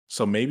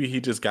 So maybe he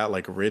just got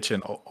like rich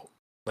and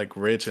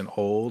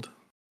old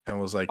and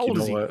was like, How you old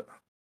know is he? what?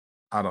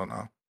 I don't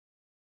know.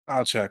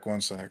 I'll check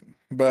 1 second.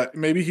 But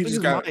maybe he He's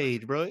just my got.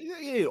 age, bro.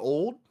 He ain't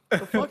old. The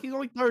fuck? He's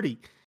only 30.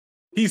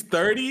 He's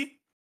 30?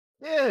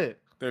 Yeah.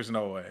 There's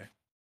no way.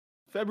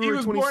 He February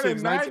was born in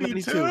 26,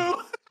 1992.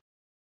 92.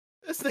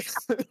 This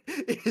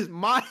nigga is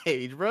my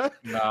age, bro.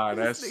 Nah,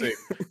 This that's sick.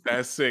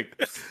 That's sick.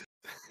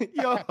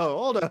 Yo,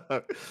 hold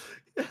up.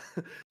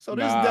 So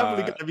there's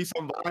definitely gotta be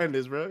something behind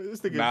this, bro. This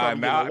nigga Nah,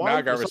 probably getting now a I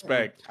wife got or something.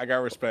 respect. I got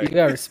you respect.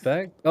 got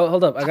respect? Oh,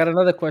 hold up. I got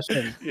another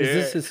question. Is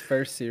this Yeah. his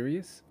first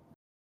series?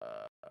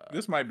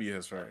 This might be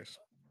his first.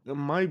 It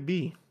might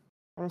be.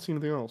 I don't see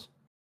anything else.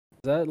 Is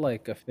that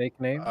like a fake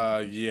name?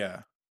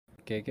 Yeah.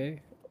 KK?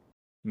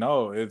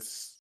 No,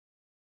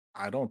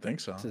 I don't think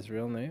so. That's his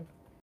real name?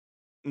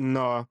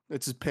 No,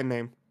 it's his pen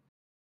name.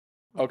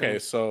 Okay,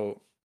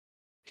 so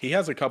He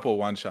has a couple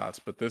one shots,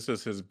 but this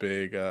is his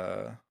big.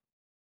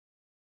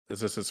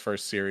 This is his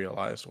first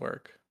serialized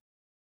work.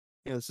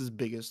 Yeah, this is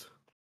biggest.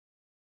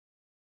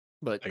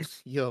 But Like,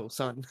 yo,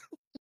 son,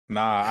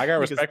 nah, I got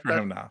niggas respect for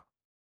stuck. him now.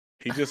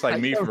 He just like I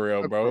me got for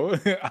real,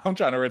 respect for bro. I'm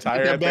trying to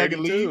retire that at bag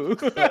and leave.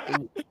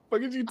 32.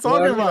 What are you Well,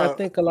 talking I mean, I about?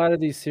 think a lot of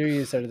these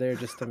series are there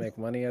just to make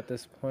money at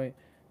this point.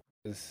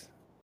 'Cause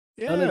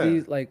none of Yeah.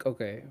 these, like,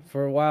 okay,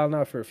 for a while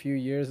now, for a few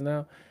years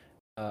now,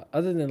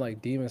 other than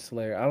like Demon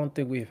Slayer, I don't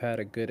think we've had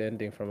a good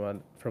ending from a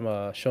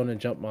Shonen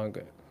Jump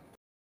manga.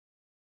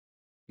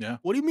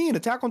 What do you mean?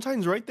 Attack on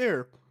Titan's right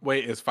there.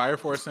 Wait, is Fire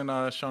Force in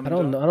Shonen I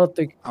don't Jump? know. I don't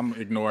think. I'm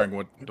ignoring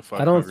what the fuck.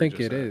 I don't Hungry think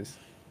just it said. is.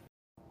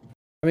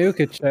 I mean, we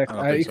could check. I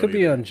don't think It so could be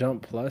either. on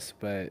Jump Plus,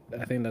 but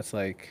I think that's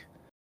like.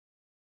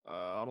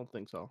 I don't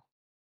think so.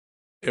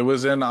 It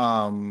was in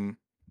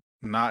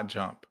not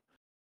Jump.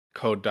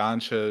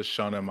 Kodansha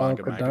Shonen Oh,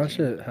 Manga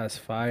magazine. Kodansha has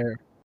fire.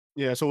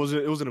 Yeah, so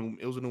it was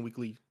in a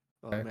weekly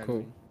Okay, magazine.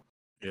 cool.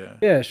 Yeah.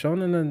 Yeah,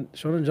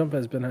 Shonen Jump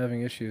has been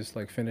having issues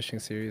like finishing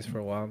series for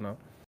a while now.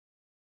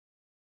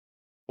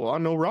 Well, I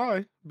know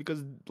Rai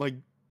because like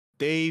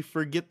they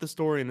forget the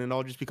story and it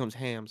all just becomes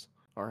hams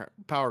or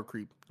power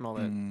creep and all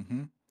that.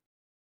 Mm-hmm.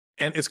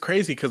 And it's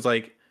crazy because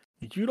like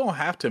you don't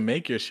have to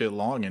make your shit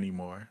long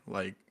anymore.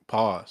 Like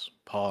pause,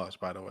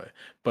 by the way.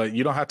 But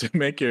you don't have to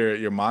make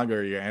your manga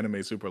or your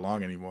anime super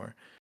long anymore.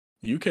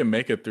 You can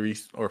make a 3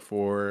 or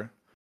 4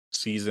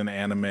 season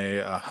anime,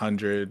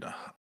 100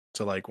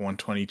 to like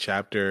 120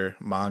 chapter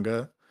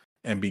manga,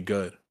 and be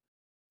good.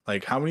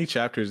 Like how many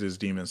chapters is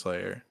Demon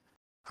Slayer?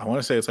 I want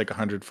to say it's like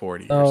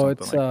 140 or No, something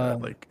it's like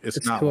that. Like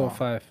it's not long.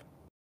 205.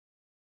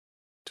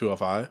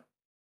 205.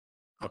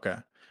 Okay.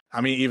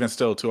 I mean, even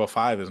still,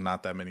 205 is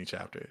not that many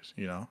chapters,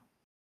 you know?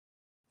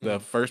 The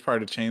first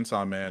part of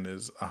Chainsaw Man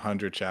is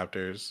 100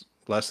 chapters.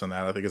 Less than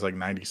that. I think it's like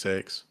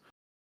 96.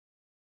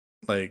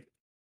 Like,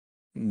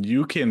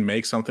 you can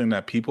make something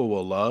that people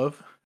will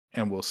love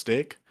and will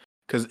stick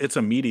because it's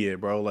immediate,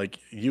 bro. Like,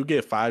 you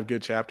get 5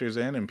 good chapters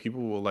in and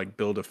people will, like,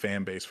 build a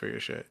fan base for your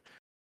shit.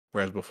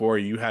 Whereas before,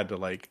 you had to,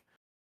 like,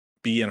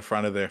 be in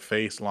front of their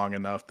face long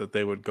enough that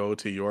they would go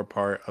to your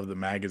part of the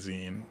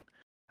magazine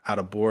out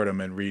of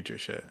boredom and read your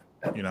shit,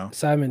 you know?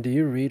 Simon, do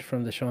you read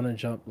from the Shonen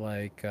Jump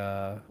like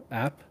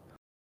app?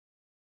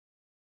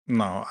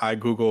 No, I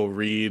Google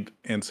read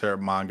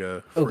insert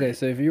manga. Free. Okay,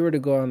 so if you were to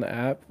go on the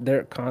app,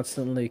 they're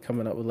constantly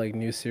coming up with like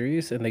new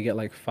series, and they get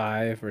like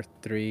 5 or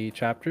 3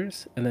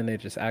 chapters, and then they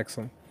just axe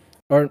them.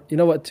 Or you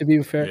know what? To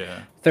be fair,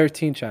 Yeah.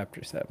 13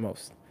 chapters at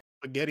most.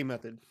 Spaghetti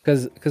method.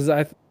 Because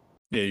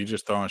Yeah, you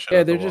just throwing shit. yeah,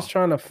 at they're the just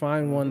wall. trying to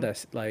find one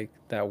that's like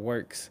that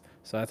works.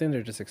 So I think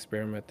they're just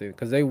experimenting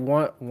because they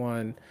want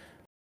one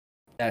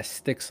that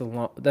sticks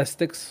for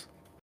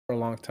a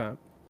long time.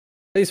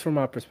 At least from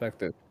my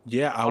perspective.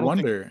 Yeah, I don't think-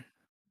 wonder.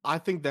 I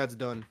think that's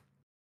done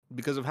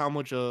because of how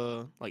much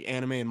like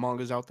anime and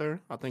manga's out there.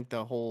 I think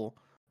the whole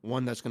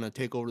one that's gonna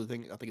take over the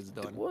thing. I think it's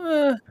done.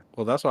 What?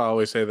 Well, that's why I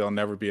always say there'll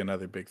never be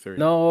another big 3.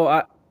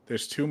 No,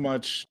 There's too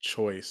much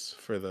choice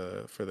for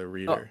the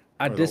reader.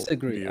 I or the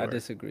disagree. I viewer.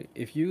 disagree.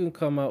 If you can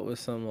come out with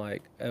some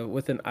like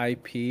with an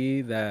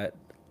IP that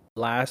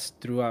lasts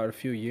throughout a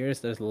few years,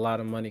 there's a lot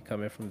of money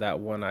coming from that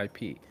one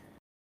IP.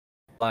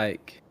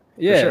 Like,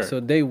 yeah, sure. so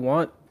they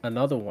want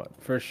another one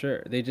for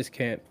sure. They just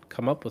can't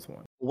come up with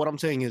one. What I'm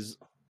saying is,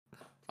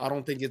 I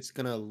don't think it's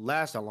gonna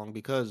last that long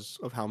because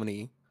of how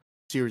many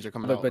series are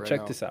coming out. But right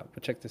check now.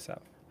 this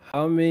out.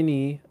 How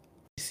many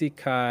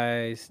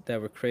isekais that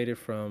were created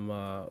from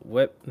not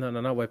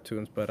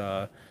webtoons, but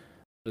what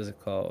is it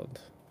called?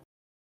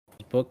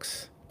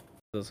 Books,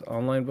 those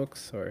online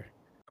books or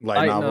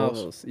Light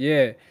novels.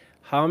 Yeah,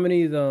 how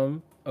many of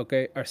them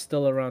are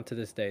still around to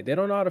this day? They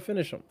don't know how to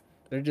finish them.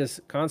 They're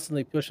just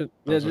constantly pushing.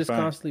 They're That's a just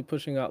fact. constantly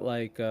pushing out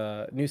like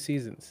new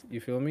seasons. You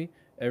feel me?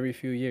 Every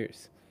few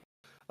years.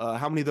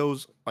 How many of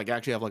those like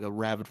actually have like a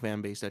rabid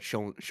fan base that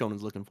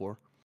Shonen's looking for?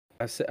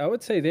 I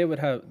would say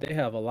they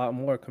have a lot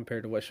more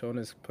compared to what Shonen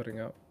is putting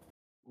out.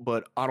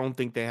 But I don't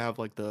think they have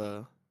like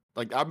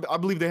I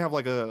believe they have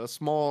like a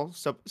small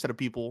set of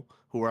people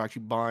who are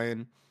actually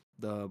buying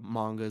the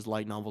mangas,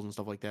 light novels, and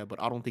stuff like that.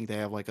 But I don't think they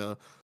have like a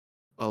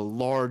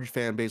large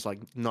fan base like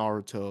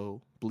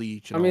Naruto,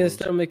 Bleach. I And mean, all they're those.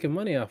 still making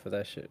money off of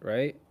that shit,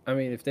 right? I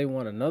mean, if they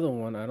want another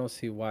one, I don't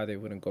see why they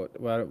wouldn't go.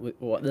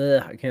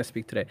 I can't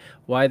speak today.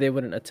 Why they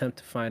wouldn't attempt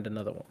to find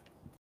another one?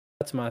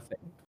 That's my thing.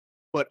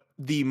 But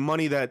the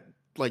money that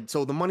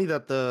the money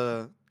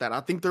that I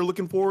think they're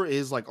looking for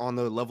is like on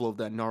the level of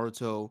that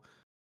Naruto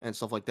and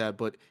stuff like that.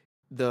 But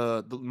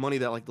the money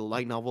that like the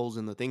light novels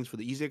and the things for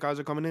the isekais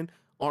are coming in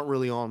aren't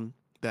really on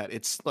that.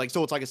 It's like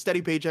a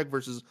steady paycheck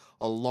versus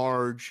a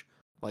large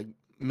like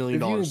 $1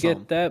 million If you can sum.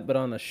 get that, but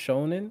on a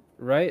shonen,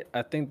 right?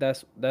 I think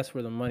that's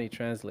where the money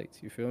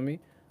translates. You feel me?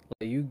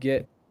 Like you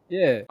get,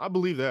 yeah. I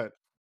believe that.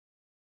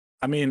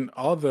 I mean,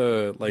 all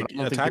the But I like don't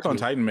think Attack they on do.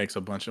 Titan makes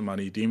a bunch of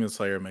money. Demon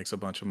Slayer makes a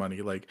bunch of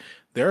money. Like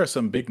there are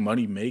some big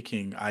money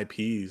making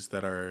IPs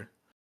that are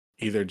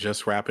either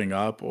just wrapping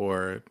up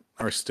or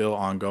are still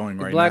ongoing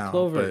The right Black now.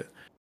 Clover. But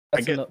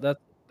I That's get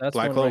that's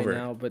Black one Clover. right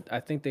now. But I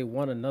think they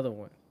want another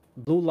one.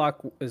 Blue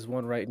Lock is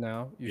one right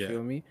now. You Yeah.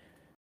 feel me?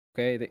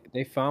 Okay,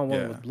 they found one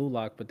Yeah. with Blue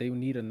Lock, but they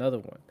need another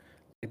one.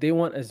 They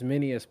want as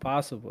many as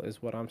possible,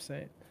 is what I'm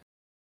saying.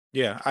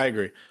 Yeah, I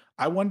agree.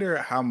 I wonder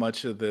how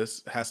much of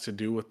this has to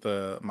do with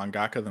the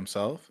mangaka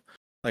themselves.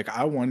 Like,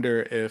 I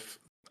wonder if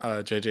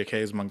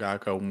JJK's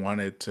mangaka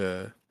wanted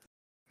to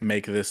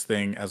make this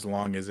thing as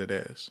long as it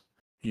is,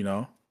 you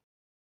know?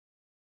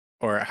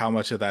 Or how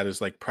much of that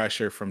is like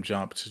pressure from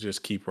Jump to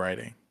just keep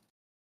writing.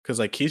 Because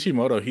like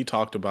Kishimoto, he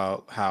talked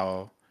about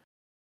how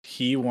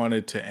he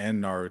wanted to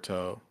end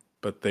Naruto,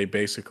 but they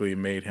basically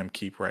made him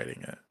keep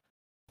writing it.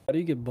 How do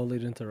you get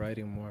bullied into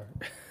writing more?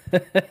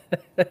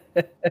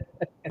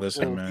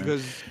 Listen, man.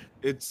 Because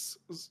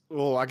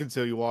I can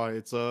tell you why.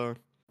 It's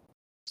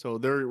so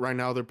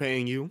they're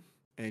paying you,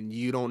 and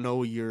you don't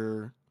know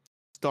your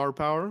star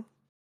power,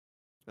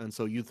 and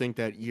so you think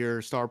that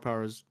your star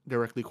power is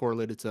directly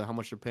correlated to how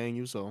much they're paying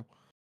you. So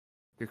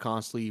you're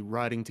constantly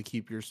writing to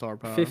keep your star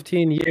power.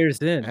 15 years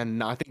in.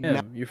 And I think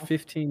Damn, you're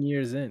 15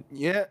 years in.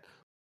 Yeah,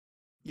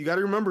 you got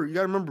to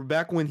remember.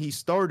 Back when he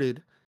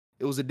started,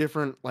 it was a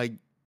different like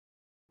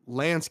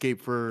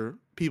landscape for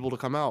people to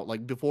come out.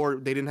 Like before,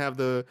 they didn't have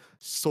the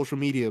social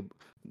media.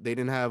 They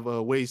didn't have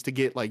ways to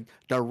get like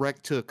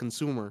direct to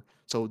consumer.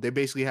 So they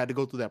basically had to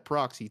go through that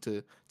proxy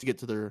to get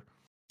to their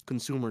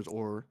consumers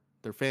or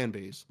their fan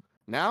base.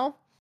 Now,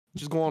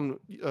 just go on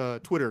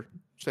Twitter,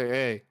 say,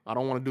 "Hey, I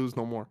don't want to do this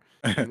no more,"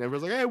 and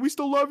everyone's like, "Hey, we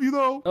still love you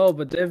though." Oh,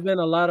 but there've been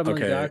a lot of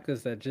Okay.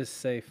 mangakas that just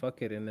say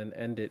 "fuck it" and then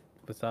end it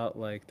without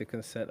like the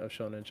consent of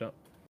Shonen Jump.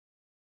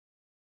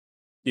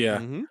 Yeah.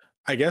 Mhm.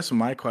 I guess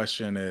my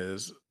question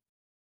is,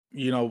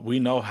 we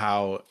know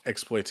how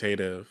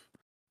exploitative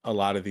a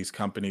lot of these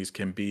companies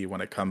can be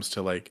when it comes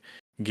to like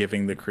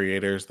giving the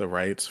creators the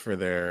rights for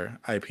their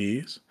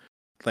IPs.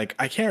 Like,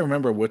 I can't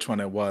remember which one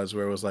it was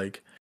where it was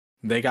like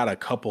they got a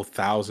couple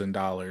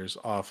 $1,000s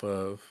off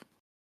of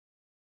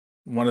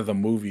one of the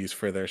movies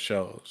for their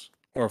shows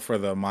or for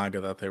the manga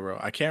that they wrote.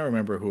 I can't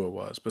remember who it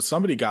was, but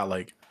somebody got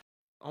like,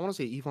 I want to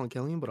say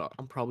Evangelion, but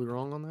I'm probably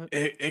wrong on that.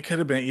 it could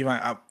have been even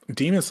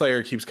Demon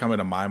Slayer keeps coming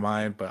to my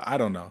mind, but I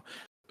don't know.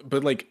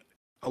 But like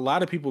a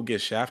lot of people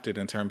get shafted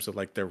in terms of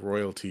like their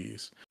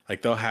royalties.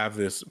 Like they'll have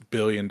this $1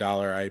 billion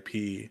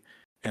IP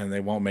and they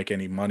won't make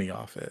any money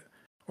off it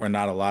or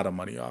not a lot of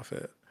money off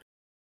it.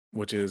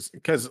 Which is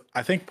because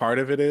I think part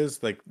of it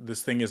is like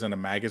this thing isn't a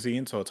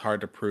magazine, so it's hard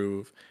to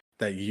prove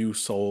that you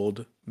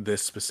sold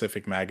this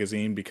specific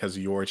magazine because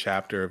your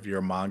chapter of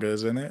your manga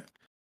is in it.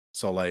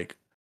 So like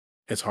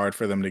it's hard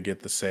for them to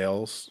get the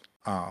sales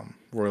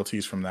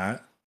royalties from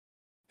that.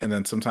 And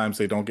then sometimes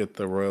they don't get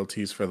the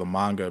royalties for the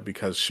manga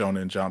because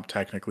Shonen Jump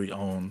technically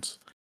owns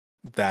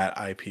that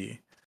IP.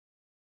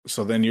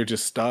 So then you're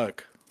just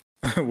stuck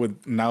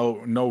with no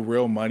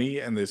real money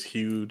and this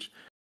huge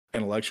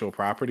intellectual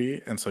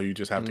property. And so you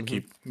just have to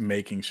keep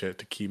making shit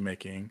to keep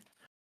making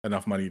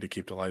enough money to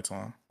keep the lights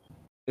on.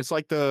 It's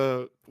like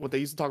what they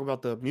used to talk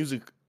about the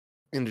music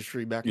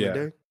industry back in the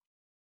day,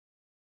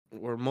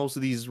 where most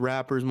of these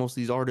rappers, most of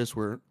these artists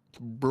were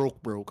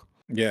broke.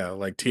 Yeah,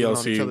 like Living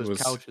on each TLC other's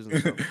was couches and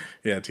stuff.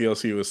 yeah,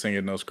 TLC was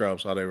singing No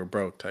Scrubs while they were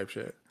broke type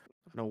shit.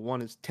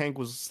 One is Tank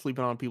was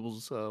sleeping on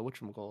people's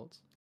whatchamacallits,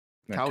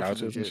 Their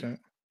couches and shit.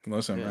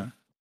 Listen, man,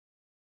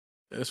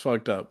 it's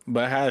fucked up.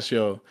 But Hash,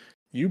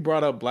 you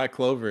brought up Black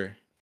Clover,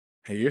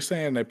 and you're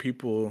saying that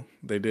people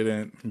they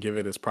didn't give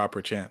it its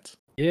proper chance.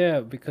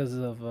 Yeah, because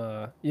of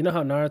you know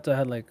how Naruto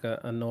had like an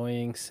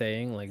annoying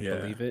saying like Yeah.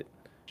 "believe it,"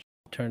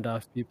 turned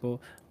off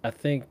people. I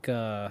think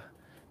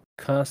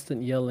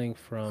constant yelling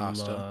from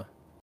Asta.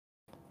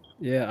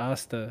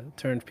 Asta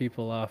turned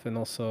people off, and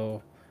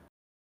also,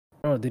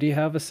 oh, did he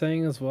have a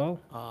saying as well?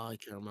 I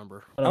can't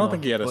remember. I don't know,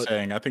 think he had a but-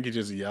 saying. I think he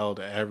just yelled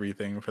at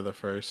everything for the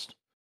first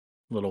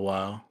little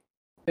while.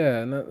 Yeah,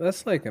 and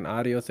that's like an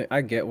audio thing.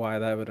 I get why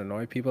that would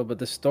annoy people, but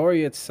the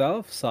story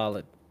itself,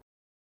 solid.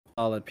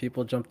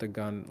 People jumped the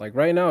gun. Like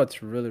right now,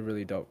 it's really,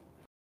 really dope.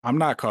 I'm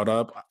not caught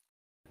up.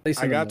 At least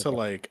I in the got to manga.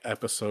 like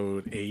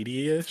episode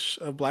 80-ish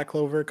of Black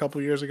Clover a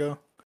couple years ago.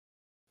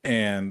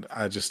 And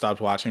I just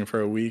stopped watching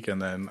for a week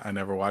and then I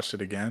never watched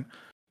it again.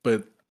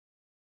 But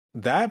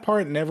that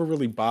part never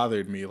really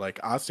bothered me. Like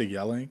Asta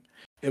yelling,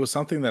 it was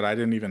something that I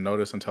didn't even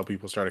notice until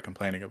people started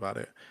complaining about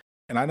it.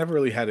 And I never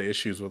really had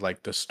issues with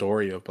like the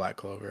story of Black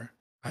Clover.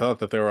 I thought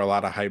that there were a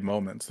lot of hype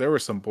moments. There were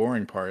some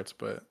boring parts,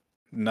 but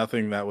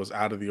nothing that was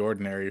out of the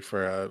ordinary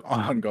for an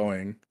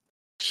ongoing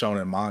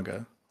shonen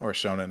manga or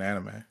shonen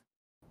anime.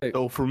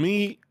 So for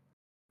me,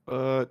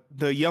 the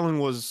yelling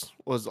was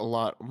a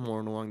lot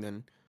more annoying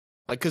than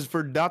because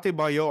for Date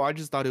Bayo, I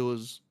just thought it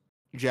was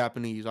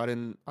Japanese. I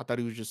thought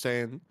he was just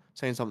saying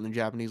something in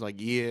Japanese like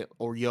yeah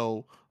or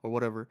yo or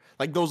whatever.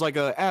 Like those like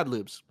ad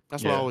libs.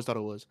 That's what I Yeah. always thought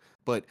it was.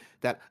 But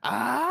that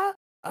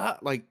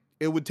like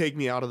it would take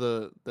me out of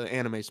the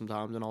anime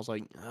sometimes, and I was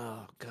like,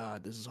 oh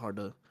god, this is hard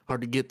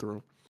to get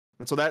through.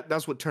 And so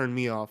that's what turned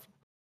me off.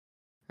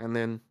 And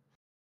then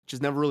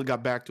just never really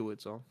got back to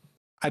it. So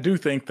I do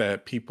think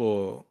that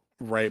people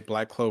write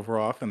Black Clover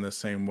off in the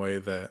same way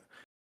that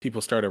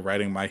people started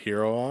writing My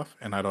Hero off,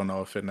 and I don't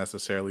know if it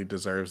necessarily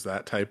deserves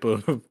that type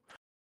of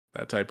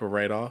that type of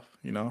write off.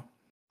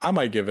 I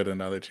might give it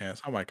another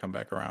chance. I might come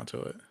back around to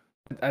it.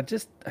 I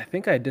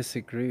think I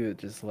disagree with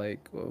just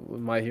like what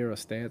My Hero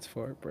stands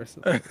for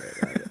personally.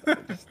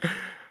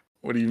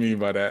 What do you mean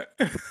by that?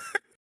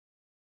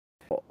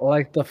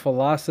 Like the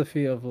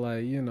philosophy of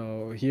like,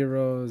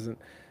 heroes, and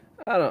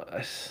I don't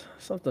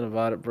something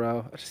about it,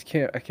 bro.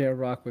 I can't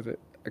rock with it.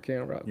 I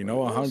can't rock. You know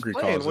what Hungry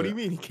Explain. calls What do it? you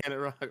mean you can't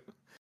rock?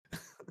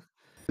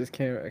 I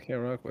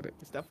can't rock with it.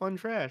 It's that fun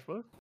trash,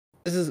 bro.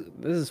 This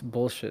is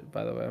bullshit,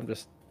 by the way. I'm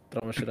just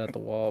throwing shit at the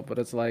wall, but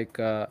it's like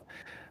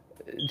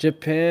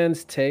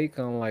Japan's take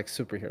on like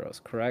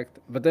superheroes, correct?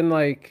 But then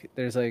like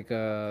there's like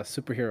a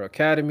superhero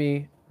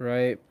academy,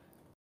 right?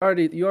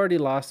 You already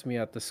lost me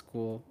at the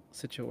school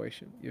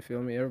situation. You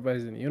feel me?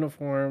 Everybody's in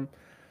uniform.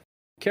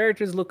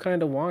 Characters look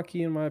kind of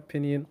wonky in my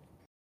opinion,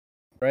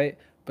 right?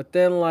 But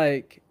then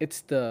like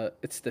it's the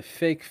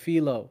fake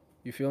philo.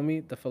 You feel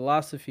me? The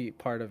philosophy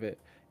part of it.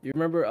 You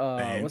remember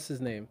Stain. what's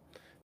his name?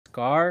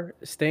 Scar?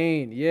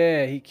 Stain.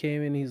 Yeah, he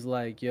came in, he's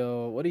like,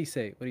 yo, what do he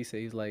say?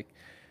 He's like,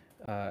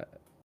 there's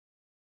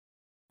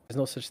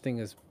no such thing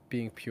as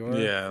being pure.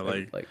 Yeah, or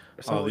like or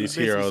all something. these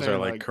basically heroes are saying,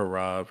 like like-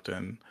 corrupt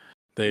and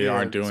they Yeah,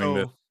 aren't doing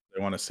this. so-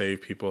 They want to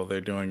save people.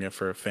 They're doing it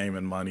for fame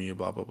and money,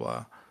 blah, blah,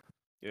 blah.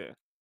 Yeah.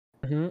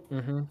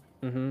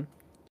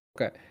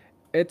 Okay.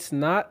 It's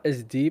not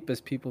as deep as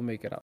people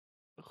make it out.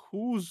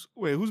 Who's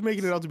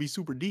making it out to be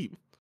super deep?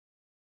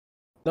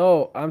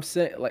 No, I'm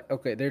saying like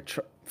okay, they're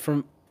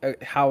from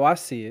how I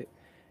see it.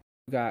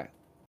 You got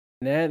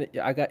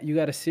you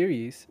got a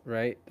series,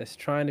 right? That's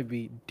trying to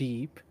be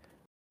deep.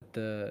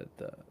 The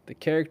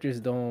characters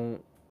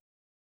don't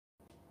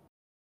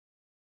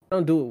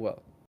do it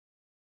well.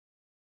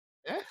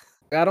 Eh?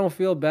 I don't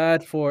feel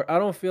bad for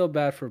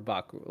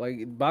Baku.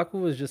 Like Baku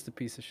was just a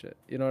piece of shit.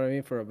 You know what I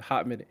mean? For a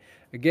hot minute.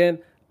 Again,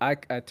 I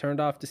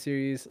turned off the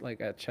series like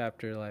at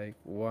chapter like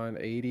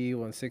 180,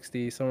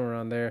 160, somewhere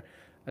around there.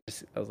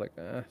 I was like,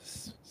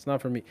 it's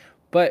not for me.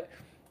 But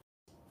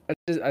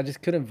I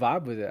just couldn't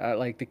vibe with it.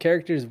 Like the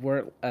characters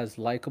weren't as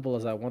likable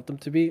as I want them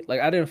to be. Like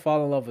I didn't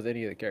fall in love with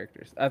any of the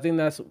characters. I think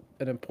that's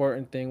an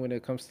important thing when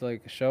it comes to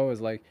like a show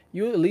is like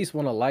you at least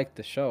want to like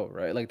the show,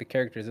 right? Like the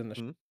characters in the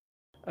show.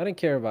 I didn't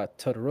care about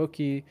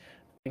Todoroki. I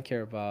didn't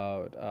care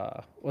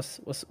about what's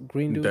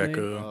Green Dude's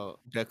name?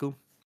 Deku.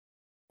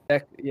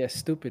 Yeah,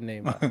 stupid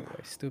name by the way.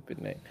 Stupid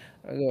name.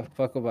 I don't give a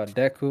fuck about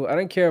Deku. I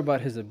didn't care about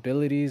his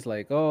abilities.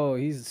 Like, oh,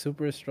 he's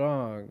super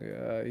strong.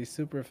 He's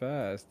super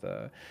fast.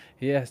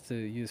 He has to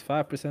use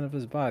 5% of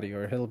his body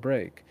or he'll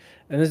break.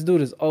 And this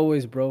dude is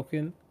always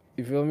broken.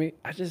 You feel me?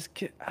 I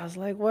was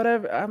like,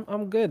 whatever.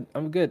 I'm good.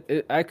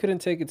 I couldn't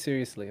take it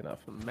seriously enough.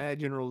 Mad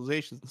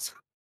generalizations.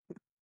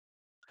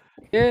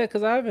 Yeah,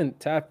 because I haven't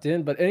tapped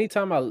in, but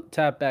anytime I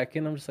tap back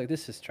in, I'm just like,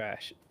 this is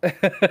trash.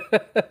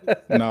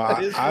 No,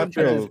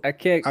 I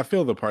can't. I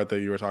feel the part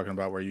that you were talking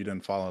about where you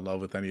didn't fall in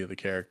love with any of the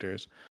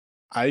characters.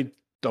 I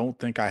don't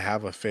think I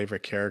have a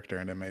favorite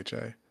character in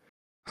MHA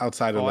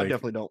outside of I like,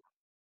 definitely don't.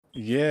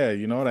 yeah,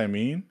 you know what I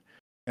mean?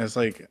 And it's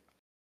like,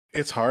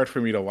 it's hard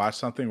for me to watch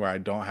something where I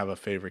don't have a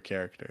favorite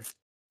character.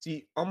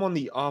 See, I'm on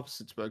the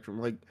opposite spectrum.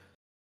 Like,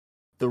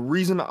 the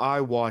reason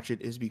I watch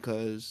it is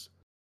because,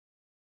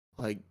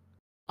 like,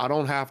 I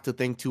don't have to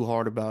think too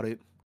hard about it.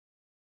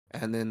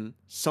 And then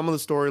some of the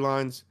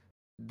storylines,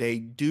 they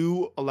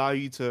do allow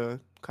you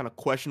to kind of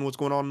question what's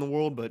going on in the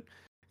world, but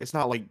it's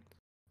not like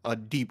a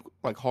deep,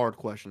 like hard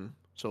question.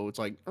 So it's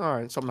like, all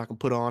right, something I can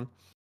put on,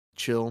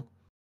 chill,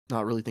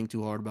 not really think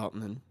too hard about,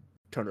 and then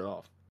turn it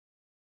off.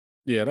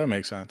 Yeah, that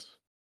makes sense.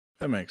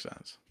 I'm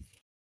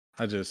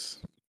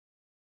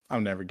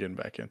never getting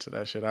back into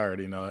that shit. I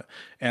already know it.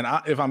 And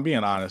if I'm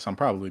being honest, I'm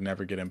probably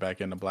never getting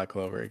back into Black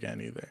Clover again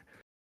either.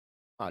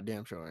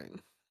 Damn sure I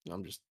ain't.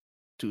 I'm just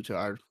too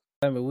tired.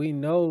 I mean, we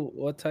know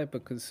what type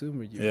of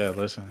consumer you Yeah, are.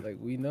 listen. Like,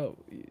 we know.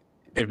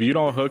 If you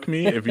don't hook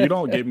me, if you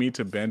don't get me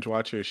to binge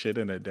watch your shit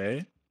in a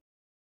day,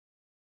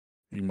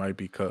 you might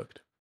be cooked.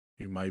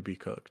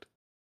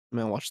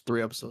 Man, watched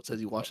 3 episodes. Says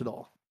you watch it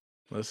all.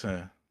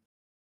 Listen,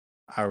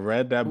 I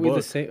read that Are we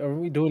book. Are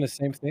we doing the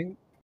same thing?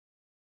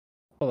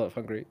 Hold up,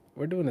 Hungry.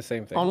 We're doing the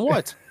same thing. On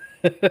what?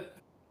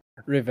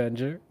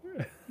 Revenger.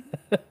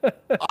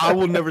 I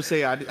will never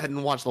say I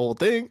didn't watch the whole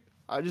thing.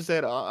 I just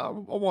said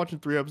I'm watching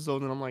 3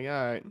 episodes and I'm like, all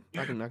right,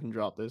 I can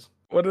drop this.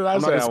 What did I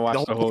I'm not say? gonna I say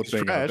watched the whole thing's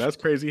thing. trash. That's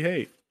crazy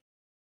hate.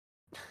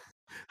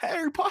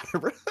 Harry Potter,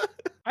 bro.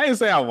 I didn't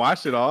say I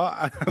watched it all.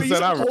 I But you said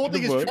said I the whole read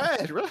thing the is book.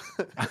 trash, bro.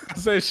 I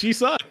said she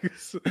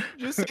sucks.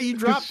 Just say you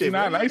dropped She it.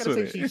 not bro. You nice gotta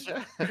with say it. she's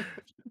trash.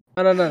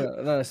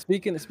 No.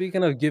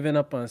 Speaking of giving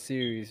up on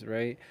series,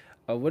 right?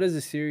 What is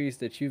a series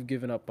that you've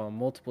given up on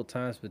multiple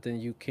times, but then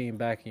you came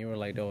back and you were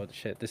like, "Oh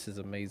shit, this is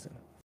amazing."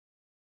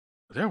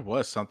 There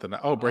was something.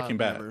 Oh, Breaking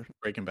Bad. never.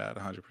 Breaking Bad,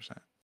 100%. Okay,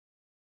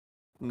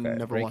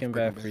 Never Breaking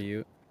watched Bad for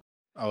you.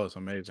 Oh, it's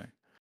amazing.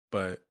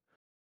 But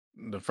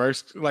the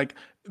first, like,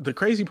 the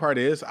crazy part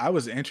is I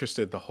was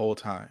interested the whole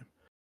time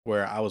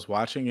where I was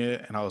watching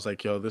it and I was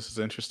like, yo, this is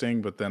interesting.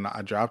 But then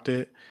I dropped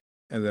it.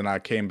 And then I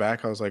came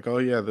back. I was like, oh,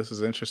 yeah, this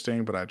is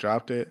interesting. But I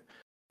dropped it.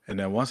 And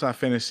then once I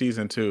finished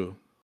season 2,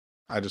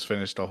 I just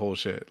finished the whole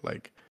shit.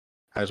 Like,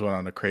 I just went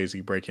on a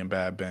crazy Breaking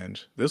Bad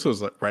binge. This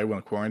was like right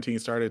when quarantine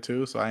started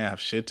too, so I didn't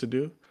have shit to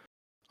do.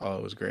 Oh,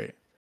 it was great.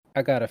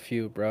 I got a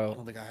few, I bro.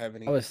 don't think I have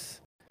any. I was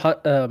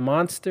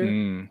Monster,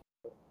 Mm.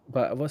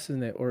 but what's his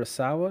name?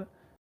 Urasawa.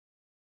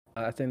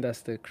 I think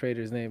that's the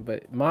creator's name.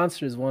 But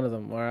Monster is one of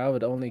them where I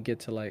would only get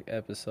to like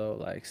episode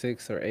like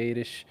 6 or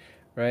 8ish,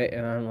 right?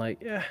 And I'm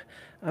like, yeah,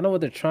 I know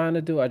what they're trying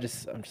to do. I'm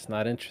just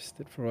not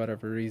interested for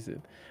whatever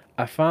reason.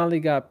 I finally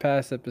got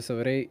past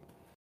episode 8.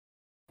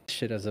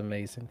 Shit is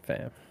amazing,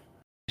 fam.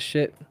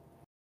 Shit,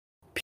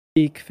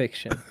 peak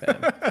fiction,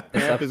 fam.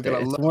 It's Champ up is there.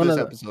 gonna It's love one this of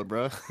the- episode,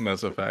 bro.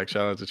 That's a fact.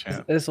 Shout out to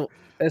Champ.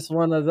 It's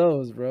one of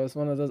those, bro. It's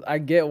one of those. I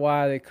get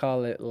why they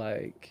call it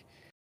like.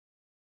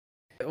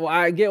 Well,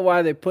 I get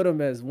why they put him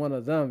as one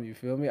of them. You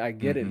feel me? I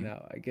get it Mhm.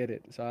 now. I get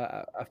it. So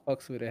I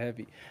fucks with it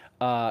heavy.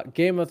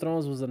 Game of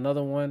Thrones was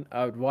another one.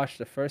 I would watch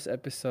the first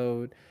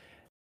episode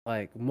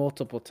like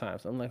multiple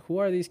times. I'm like, who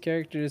are these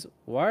characters?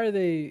 Why are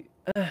they?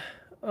 I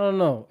don't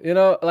know. You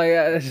know, like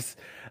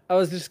I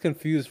was just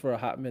confused for a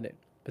hot minute.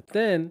 But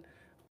then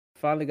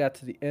finally got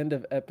to the end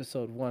of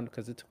episode 1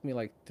 because it took me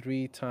like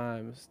 3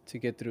 times to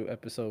get through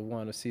episode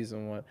 1 of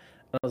season 1. And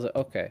I was like,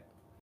 okay,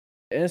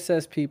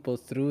 incest people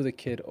threw the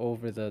kid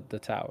over the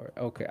tower.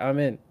 Okay, I'm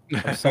in.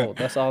 I'm sold.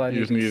 That's all I You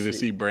just needed needed to to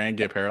see. see Bran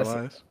get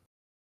paralyzed.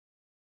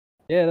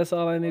 Yeah, that's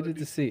all I needed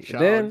to see.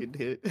 Child Then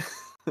getting hit.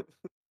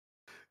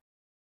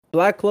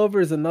 Black Clover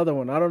is another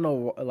one. I don't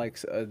know, like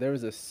there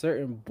was a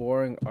certain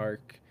boring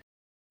arc.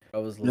 I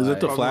was like, Is it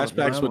the Talking about flashbacks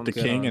Bran with the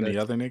good king on and the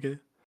this. other nigga?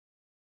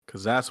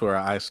 Because that's where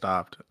I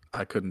stopped.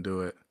 I couldn't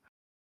do it.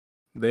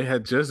 They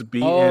had just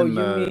beaten Oh, you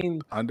the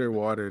mean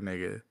underwater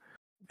nigga,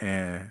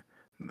 and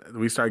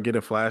we start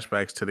getting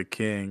flashbacks to the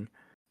king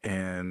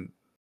and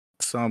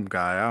some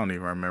guy. I don't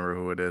even remember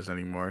who it is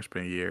anymore. It's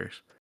been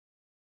years,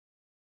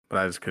 but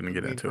I just couldn't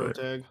get Main into it.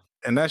 protag.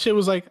 And that shit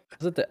was like,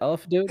 was it the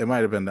elf dude? it might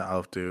have been the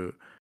elf dude,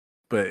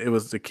 but it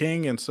was the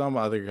king and some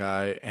other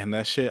guy. And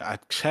that shit, I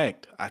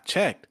checked.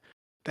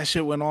 That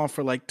shit went on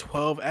for like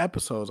 12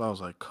 episodes. I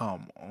was like,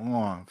 come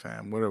on,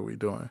 fam. What are we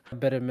doing?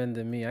 Better men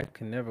than me. I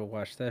can never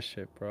watch that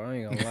shit, bro. I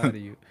ain't gonna lie to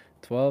you.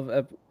 12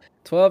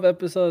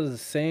 episodes, the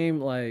same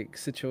like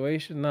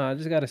situation. Nah, I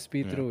just gotta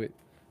speed Yeah. through it.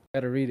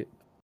 Gotta read it.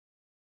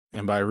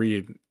 And by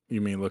read,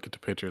 you mean look at the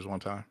pictures one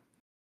time.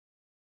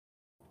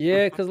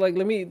 Yeah, cause like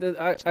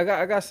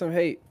I got some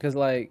hate, cause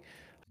like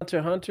Hunter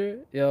x Hunter,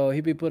 yo,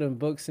 he be putting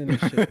books in this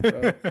shit,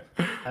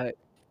 bro.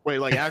 Wait,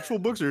 like actual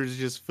books or is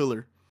it just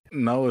filler?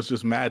 No, it's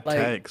just mad Like-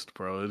 text,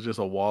 bro. It's just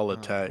a wall of Oh,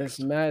 It's text.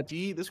 mad.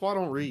 Gee, this is why I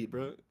don't read,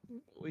 bro.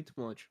 Way too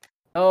much.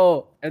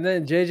 Oh, and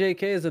then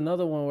JJK is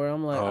another one where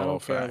I'm like, I Oh,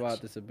 don't care facts.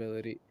 about this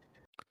ability.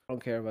 I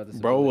don't care about this.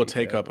 Bro will ability,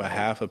 take fam. up a Like,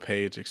 half a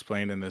page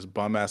explaining this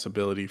bum ass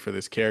ability for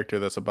this character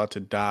that's about to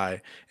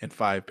die in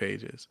 5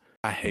 pages.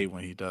 I hate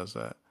when he does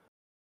that.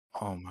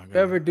 Oh my god. You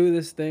ever do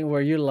this thing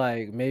where you're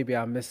like, maybe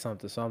I missed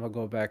something, so I'm gonna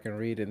go back and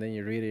read it, and then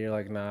you read it, you're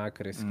like, nah, I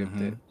could have skipped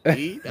Mhm.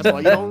 See? That's why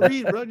you don't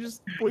read, bro.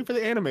 Just wait for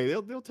the anime.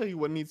 They'll tell you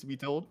what needs to be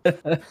told.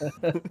 it.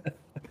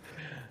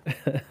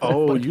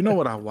 Oh, you know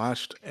what I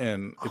watched,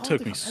 and I it don't took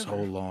think me I've so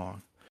ever.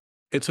 long.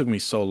 It took me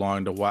so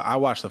long to watch. I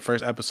watched the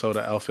first episode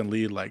of Elfen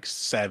Lied like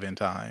 7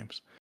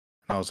 times.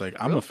 And I was like,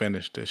 I'm Really? gonna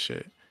finish this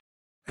shit.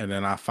 And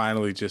then I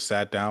finally just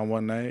sat down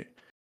one night.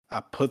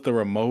 I put the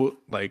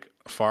remote like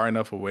far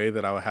enough away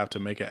that I would have to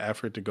make an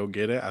effort to go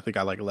get it. I think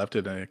I like left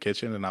it in the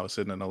kitchen and I was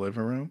sitting in the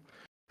living room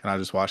and I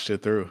just watched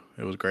it through.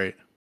 It was great.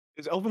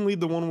 Is Elfen Lied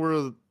the one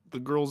where the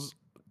girl's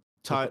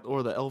tied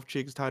or the elf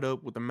chick's tied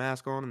up with the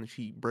mask on and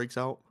she breaks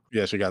out?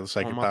 Yeah, she got the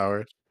psychic my-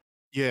 powers.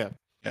 Yeah.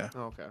 Yeah.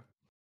 Oh, okay.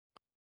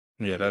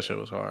 Yeah, that shit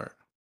was hard.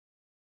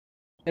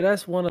 And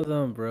that's one of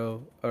them,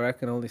 bro. Or I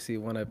can only see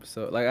one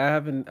episode. Like I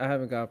haven't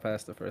gone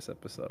past the first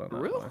episode on that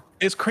Really? one.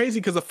 It's crazy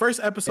because the first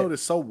episode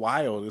is so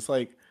wild. It's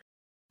like,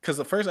 because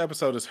the first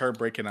episode is her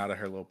breaking out of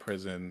her little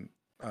prison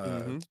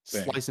thing.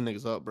 Slicing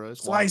niggas up, bro.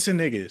 It's wild. Slicing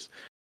niggas.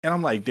 And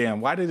I'm like,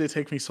 damn, why did it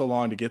take me so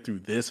long to get through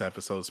this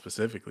episode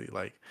specifically?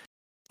 Like,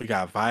 we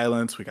got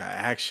violence, we got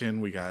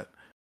action, we got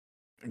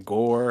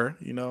gore,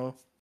 you know?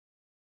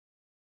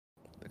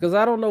 Because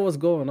I don't know what's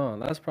going on.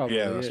 That's probably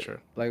Yeah, that's it. true.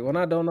 Like when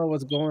I don't know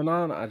what's going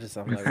on, I'm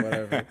like,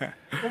 whatever.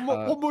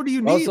 What more do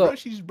you need, also- bro?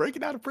 She's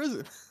breaking out of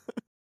prison.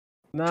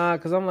 Nah,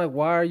 because I'm like,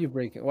 why are you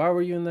breaking? Why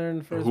were you in there in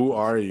the first Who place?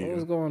 are What was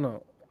you? going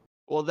on?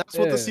 Well, that's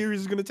what the Yeah.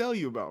 series is gonna tell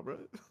you about, bro.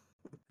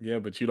 Yeah,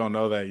 but you don't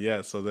know that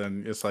yet. So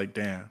then it's like,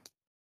 damn,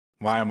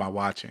 why am I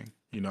watching?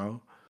 You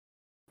know?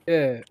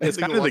 Yeah. It's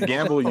Nigga kind of the like-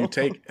 gamble you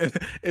take.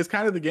 It's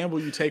kind of the gamble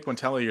you take when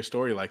telling your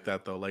story like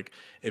that, though. Like,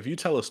 if you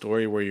tell a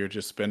story where you're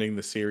just spending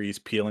the series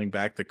peeling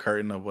back the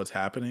curtain of what's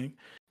happening,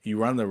 you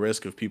run the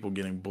risk of people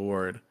getting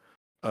bored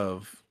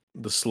of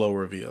the slow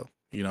reveal,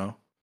 you know?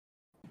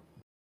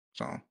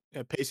 So,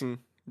 Yeah, pacing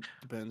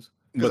depends.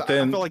 'Cause but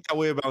then, I felt like that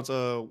way about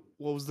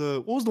what was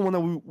the one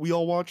that we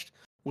all watched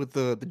with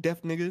the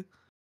deaf nigga,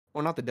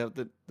 or not the deaf,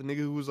 the nigga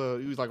who was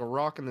like a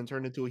rock and then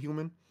turned into a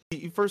human.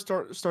 He first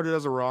started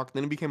as a rock,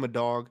 then he became a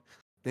dog,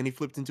 then he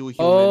flipped into a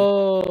human.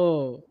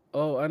 Oh, I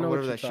know what whatever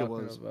you're that shit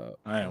talking was. about.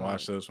 I didn't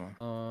watch this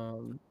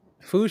one.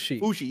 Fushi.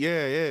 Fushi,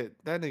 yeah.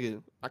 That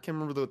nigga. I can't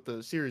remember what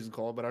the series is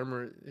called, but I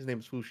remember his name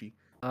is Fushi.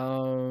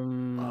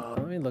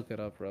 Let me look it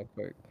up real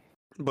quick.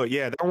 But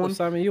yeah, that Well, one,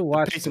 Simon, you the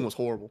watched pacing it. was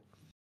horrible.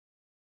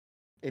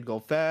 It'd go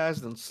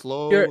fast and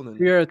slow. Your And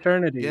Your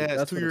Eternity. yeah, it's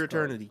That's To what Your it's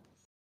called. Eternity.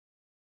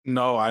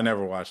 No, I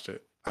never watched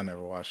it. I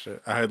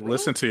had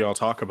listened to y'all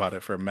talk about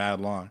it for mad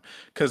long.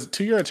 Because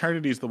To Your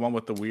Eternity is the one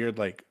with the weird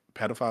like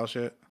pedophile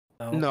shit.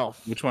 No.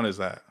 Which one is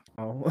that?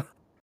 Oh.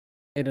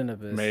 Made in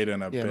Abyss. Made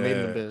in Abyss. Yeah, Made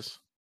in Abyss.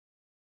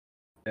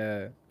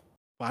 Yeah.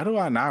 Why do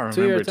I not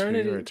To Your remember To Your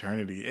Eternity?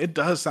 Eternity? It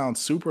does sound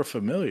super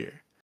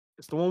familiar.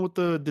 It's the one with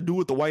the dude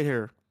with the white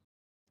hair,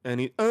 and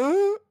he's like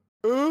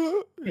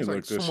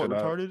look this somewhat shit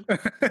up.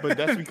 retarded. But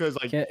that's because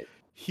like Can't,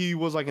 he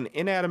was like an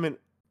inanimate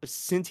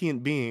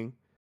sentient being,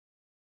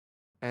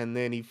 and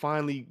then he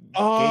finally gained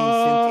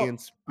Oh,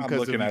 sentience I'm because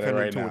looking of at it becoming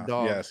right into now. a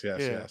dog. Yes.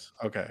 Yeah.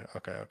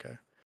 Okay.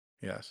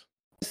 Yes.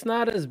 it's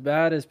not as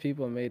bad as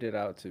people made it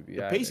out to be.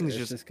 The either. pacing is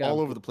It's just got-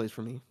 all over the place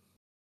for me.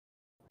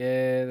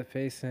 Yeah, the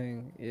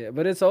pacing. Yeah,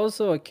 but it's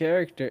also a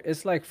character.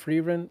 It's like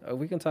Freerun.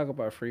 We can talk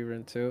about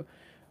Freerun too,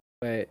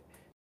 but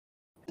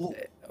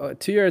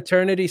To Your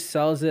Eternity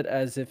sells it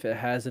as if it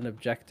has an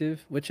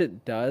objective, which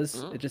it does.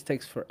 Mhm. It just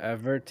takes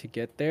forever to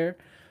get there.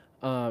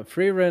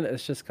 Freerun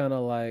is just kind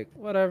of like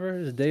whatever.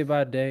 It's day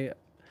by day.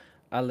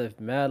 I live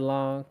mad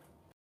long.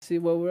 See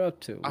what we're up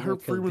to. I We're heard gonna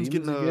kill Freerun's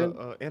getting demons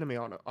a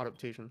anime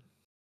adaptation.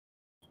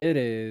 It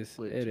is.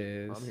 Which It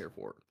is. I'm here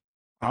for it.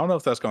 I don't know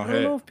if that's I gonna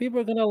don't know hit. if people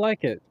are gonna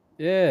like it.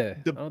 Yeah.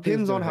 I don't think it's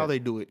Depends on gonna how hit. they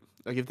do it.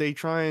 Like if they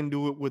try and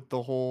do it with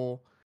the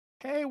whole,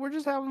 hey, we're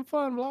just having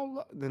fun, blah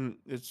blah, then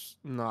it's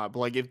not. But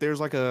like if there's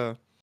like a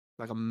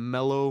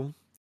mellow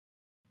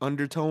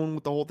undertone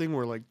with the whole thing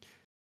where like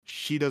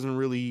she doesn't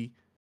really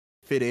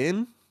fit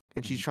in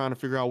and she's trying to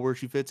figure out where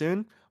she fits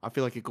in, I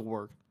feel like it could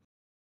work.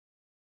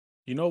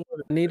 You know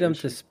what? I need them to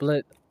issue-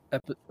 split.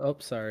 Oh,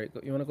 sorry.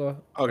 You want to go?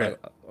 Okay.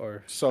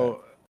 Or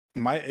So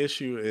my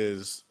issue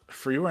is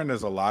Freerun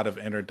is a lot of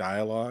inner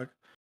dialogue,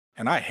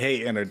 and I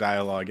hate inner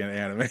dialogue in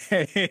anime.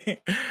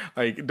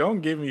 Like,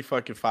 don't give me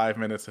fucking 5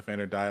 minutes of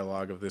inner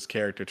dialogue of this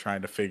character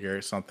trying to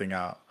figure something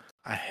out.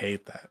 I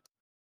hate that.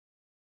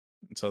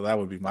 So that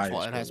would be my That's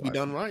why issue it has to with be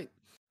done watching.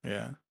 right.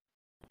 Yeah.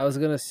 I was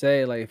gonna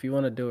say, like, if you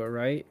want to do it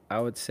right, I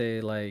would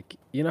say, like,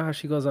 you know how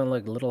she goes on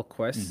like little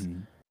quests.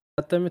 Mm-hmm.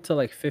 Cut them into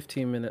like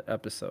 15-minute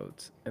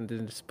episodes, and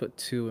then just put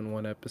 2 in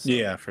one episode.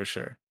 Yeah, for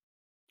sure.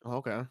 Oh,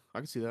 okay, I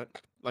can see that.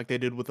 Like they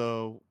did with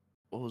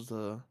what was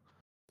the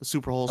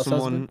super House wholesome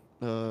one?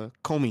 Husband?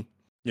 Comey.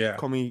 Yeah.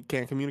 Comey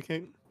can't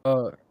communicate.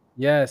 Oh,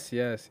 yes.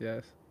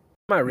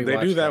 Might They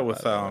rewatch do that by with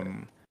the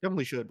way.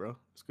 Definitely should, bro.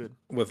 It's good.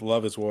 with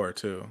Love is War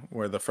too,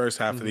 where the first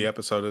half of the Mhm.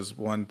 episode is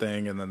one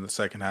thing and then the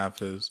second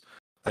half is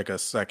like a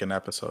second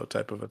episode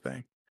type of a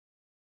thing.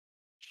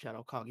 Shout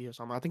out Kagi or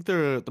something. I think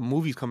the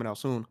movie's coming out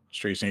soon.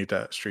 Streets need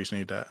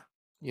that.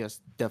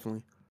 Yes,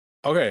 definitely.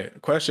 Okay,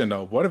 question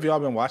though. What have y'all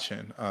been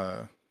watching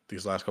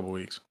these last couple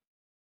weeks?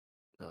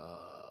 Let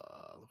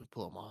me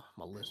pull up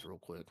my list real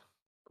quick.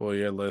 Pull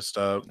your list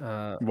up.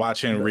 Uh,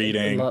 Watching,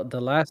 reading. The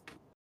last.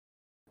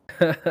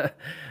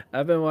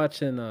 I've been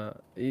watching.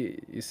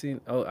 You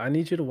seen? Oh, I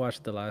need you to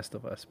watch The Last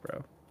of Us,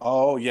 bro.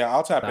 Oh yeah,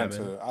 I'll tap Simon.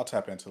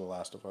 into The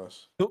Last of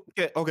Us.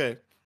 Okay.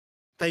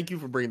 Thank you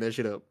for bringing that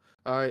shit up.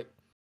 All right.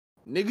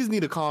 Niggas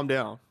need to calm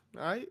down.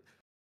 All right.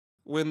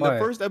 When Why? the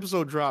first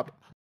episode dropped,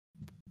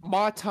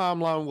 my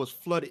timeline was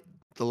flooded.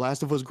 The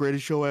Last of Us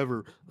greatest show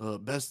ever.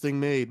 Best thing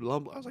made. Blah,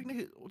 blah. I was like,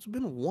 nigga, it's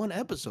been one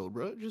episode,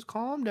 bro. Just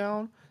calm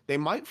down. They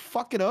might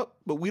fuck it up,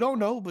 but we don't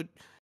know. But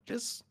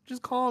just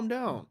calm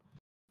down.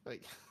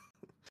 Like,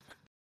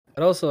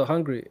 And also,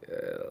 Hungry,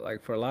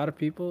 like for a lot of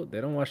people, they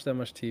don't watch that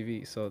much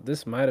TV. So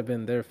this might have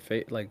been their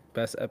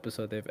best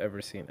episode they've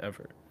ever seen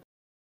ever.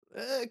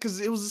 because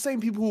it was the same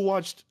people who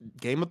watched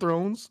Game of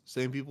Thrones,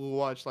 same people who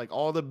watched like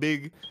all the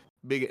big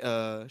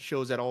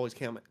shows that always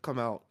come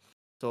out.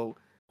 So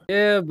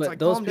Yeah, but like,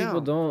 those calm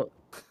people down. don't.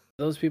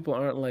 Those people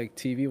aren't like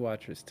TV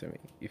watchers to me.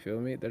 You feel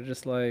me? They're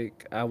just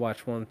like, I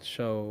watch one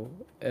show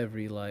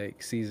every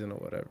like season or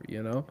whatever.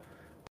 You know,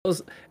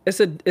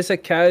 it's a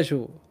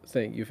casual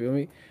thing. You feel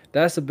me?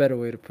 That's a better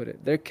way to put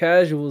it. They're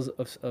casuals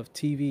of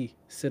TV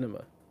cinema.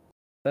 Is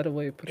that a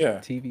way to put Yeah.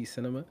 it? TV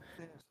cinema.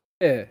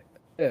 Yeah.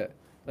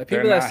 Like They're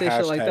people that not say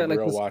shit like hashtag that, like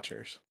real this-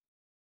 watchers.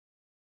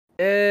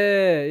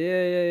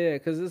 yeah.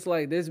 Because it's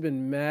like there's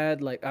been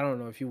mad. Like I don't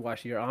know if you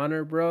watch Your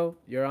Honor, bro.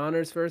 Your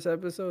Honor's first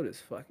episode is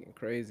fucking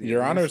crazy.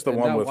 Your And Honor's the and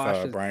one that with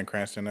washes- Bryan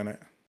Cranston in it.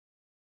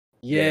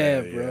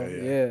 Yeah, Yeah, bro.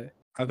 yeah. Yeah.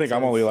 I think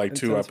I'm only like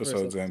 2 Intense first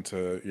episodes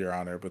into Your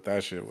Honor, but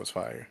that shit was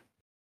fire.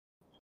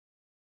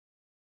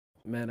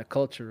 Man, a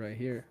culture right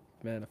here.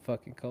 Man, a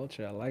fucking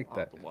culture. I like I'll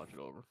that. have to watch it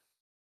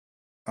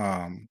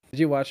over. Did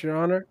you watch Your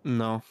Honor?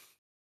 No.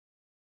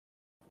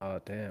 Oh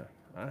damn.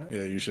 All right.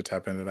 Yeah, you should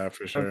tap into that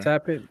for sure.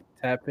 Tap it.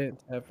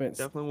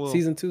 Definitely will.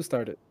 Season 2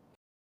 started.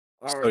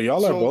 So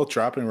y'all are both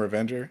dropping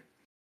Revenger.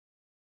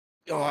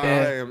 Oh, I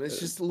Yeah. am. It's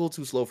just a little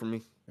too slow for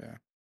me.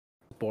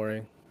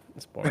 Boring.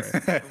 It's boring.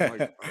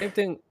 Like, Same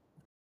thing.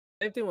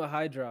 Same thing with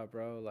Hydra,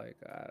 bro. Like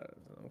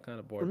I'm kind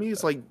of bored. For me, with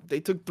it's that. like they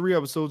took 3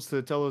 episodes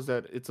to tell us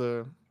that it's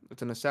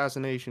an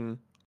assassination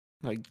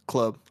like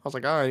club. I was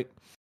like, all right,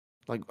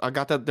 like I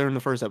got that there in the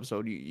first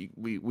episode. We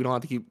don't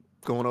have to keep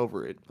going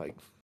over it. Like,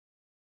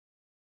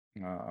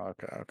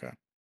 Okay.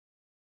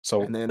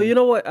 So and then But you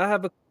know what? I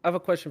have a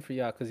question for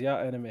y'all because y'all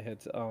anime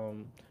heads.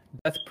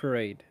 Death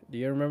Parade. Do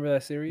you remember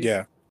that series?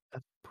 yeah,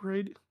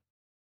 Parade.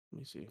 Let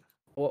me see.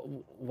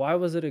 Why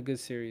was it a good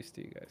series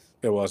to you guys?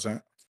 it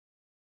wasn't.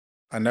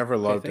 I never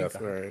Okay, loved thank Death God.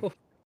 Parade. Whew.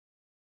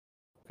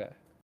 Okay.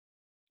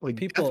 Like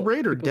People- Death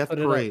Parade or people Death put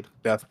it up. Parade?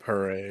 Death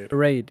Parade.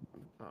 Parade.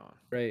 I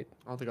Parade.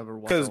 don't think I've ever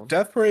watched Because that one.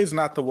 Death Parade's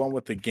not the one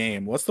with the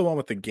game. What's the one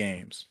with the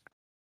games?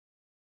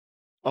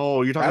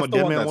 Oh, you're talking That's about the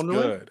Dead one Man that's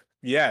Wonderland? good.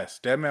 Yes,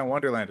 Dead Man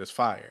Wonderland is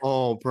fire.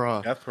 Oh,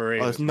 bruh. Death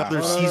Parade It's is not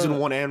another No, no, fire. no, season no.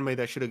 1 anime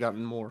that should have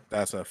gotten more.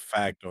 That's a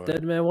factoid.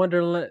 Dead Man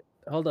Wonderland.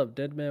 Hold up.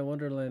 Dead Man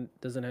Wonderland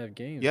doesn't have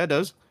games. Yeah, it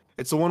does.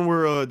 It's the one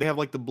where they have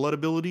like the blood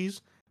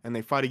abilities and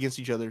they fight against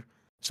each other.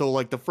 So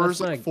like the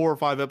first like not- 4 or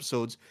 5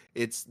 episodes,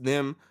 it's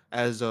them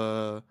as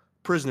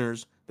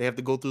prisoners. They have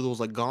to go through those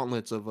like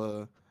gauntlets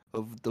of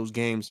those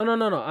games.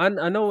 No. I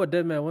know what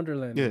Dead Man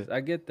Wonderland Yeah. is. I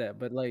get that,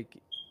 but like,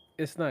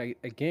 it's not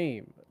a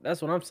game.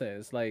 That's what I'm saying.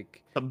 It's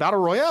like A battle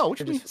royale,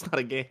 which It means is- it's not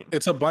a game.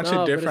 It's a bunch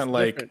No, of but it's different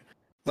different.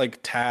 like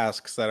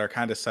tasks that are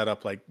kind of set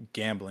up like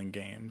gambling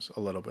games a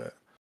little bit.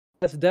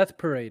 that's Death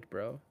Parade,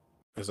 bro.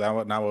 Is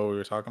that not what we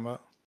were talking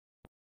about?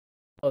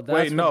 Oh, that's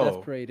Wait, what no,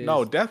 Death Parade is.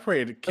 no, Death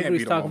Parade can't what be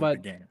he's the one talking with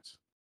about. the games.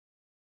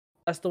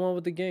 That's the one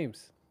with the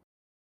games.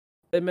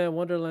 Dead Man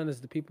Wonderland is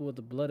the people with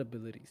the blood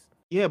abilities.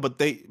 Yeah, but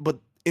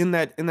in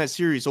that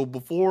series, so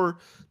before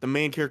the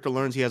main character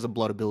learns he has a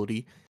blood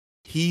ability,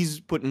 he's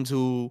put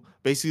into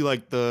basically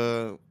like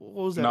the what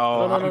was that?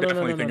 No, No, I'm no, no,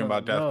 definitely no, thinking no,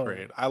 about Death no.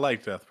 Parade. I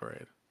like Death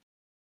Parade.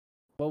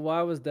 But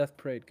why was Death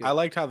Parade good? I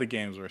liked how the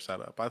games were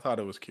set up. I thought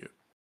it was cute.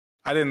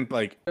 I didn't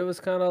like. It was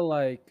kind of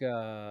like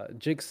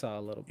Jigsaw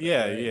a little bit.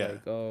 Yeah, right? yeah.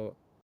 Like, oh,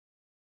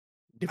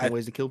 Different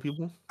ways to kill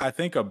people. I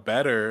think a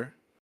better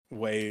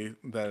way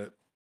that,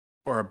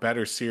 or a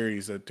better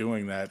series at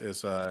doing that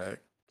is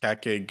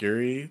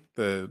Kakegurui,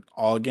 the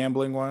all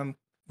gambling one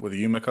with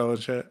Yumiko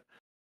and shit,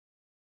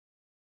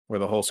 where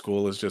the whole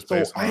school is just So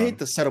based I on. hate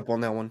the setup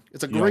on that one.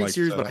 It's a You don't great like the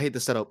series, but I setup? hate the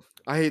setup.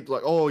 I hate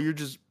like, oh, you're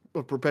just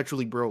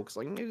perpetually broke. It's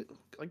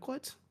like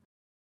what?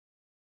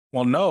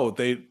 Well, no,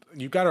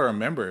 you got to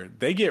remember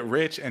they get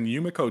rich and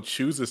Yumiko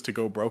chooses to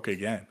go broke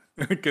again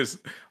because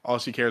all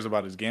she cares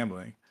about is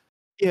gambling.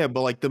 Yeah,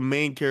 but like the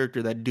main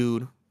character, that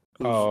dude.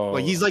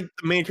 Like he's Oh. like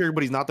the main character,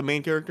 but he's not the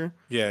main character.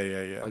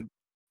 Yeah. Like,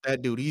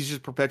 that dude, he's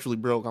just perpetually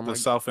broke. I'm The like,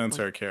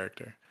 self-insert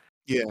character.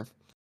 yeah,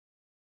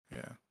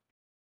 Yeah.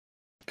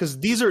 because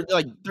these are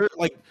like they're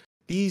like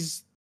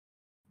these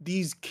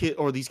kids,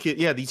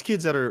 these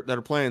kids that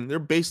are playing, they're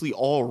basically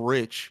all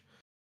rich,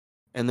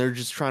 and they're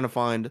just trying to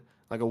find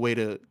like a way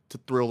to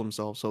thrill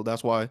themselves. So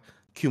that's why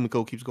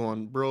Kumiko keeps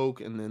going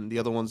broke, and then the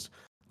other ones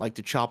like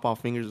to chop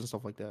off fingers and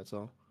stuff like that.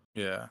 So,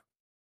 Yeah.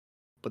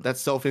 but that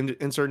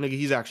self-insert nigga,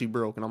 he's actually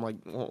broke, and I'm like,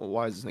 well,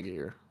 why is this nigga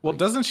here? Well, Like,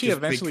 doesn't she just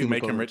make eventually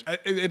make him Kumiko- rich?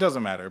 It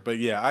doesn't matter, but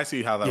yeah, I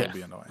see how that Yeah. would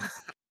be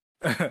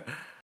annoying.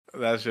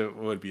 That shit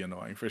would be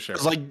annoying for sure.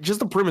 It's like just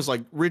the premise,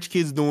 like rich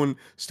kids doing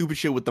stupid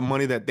shit with the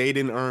money that they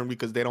didn't earn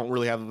because they don't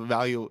really have the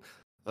value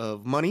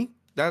of money.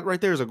 That right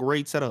there is a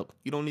great setup.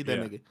 You don't need that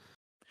Yeah. nigga.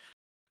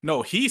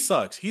 No, he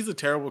sucks. He's a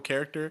terrible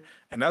character,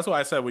 and that's why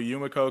I said with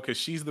Yumiko, because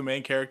she's the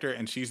main character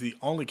and she's the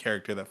only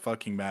character that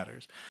fucking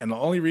matters. And the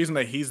only reason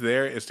that he's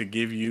there is to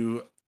give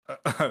you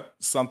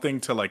something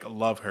to like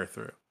love her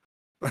through.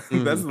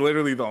 That's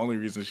literally the only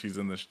reason she's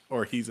in the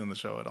or he's in the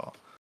show at all.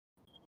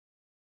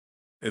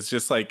 It's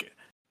just like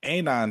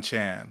Anon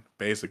Chan,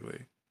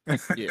 basically.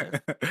 Yeah.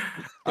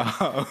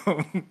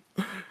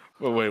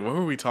 But wait, what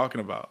were we talking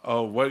about?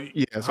 Oh, what?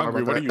 Yeah, sorry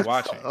Hungry, about what are that. you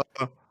watching?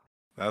 Uh,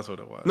 That's what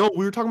it was. no,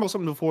 we were talking about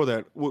something before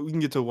that. We can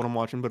get to what I'm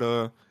watching, but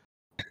it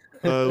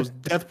was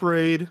Death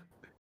Parade,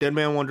 Dead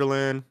Man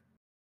Wonderland,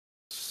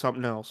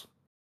 something else.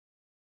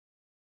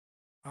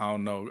 I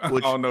don't know.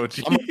 Which- I don't know.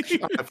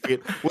 I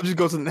forget. We'll just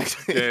go to the next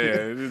thing. Yeah,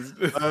 it is.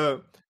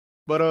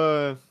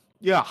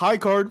 Yeah, High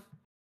Card.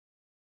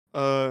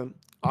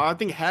 I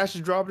think Hash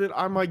has dropped it.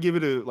 I might give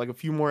it a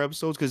few more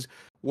episodes because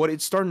what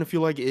it's starting to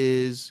feel like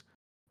is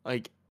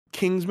like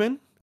Kingsman,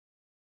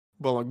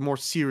 but like more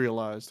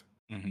serialized,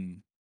 Mhm.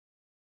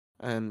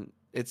 and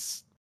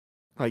it's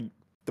like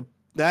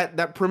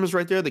that premise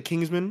right there, the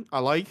Kingsman, I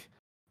like,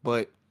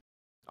 but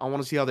I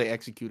want to see how they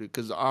execute it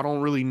because I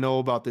don't really know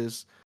about the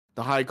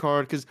High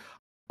Card, because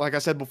like I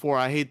said before,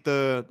 I hate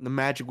the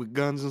magic with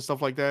guns and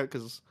stuff like that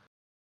because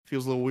it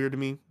feels a little weird to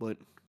me, but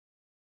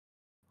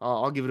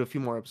I'll give it a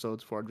few more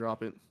episodes before I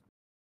drop it.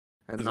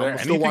 And Is there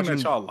anything that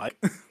y'all like?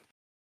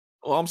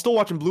 Well, I'm still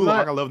watching Blue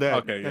Lock. I love that.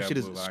 Okay, that yeah, shit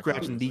is Blue Lock,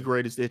 scratching the obviously.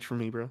 greatest itch for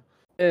me, bro.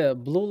 yeah,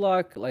 Blue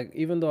Lock. Like,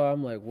 even though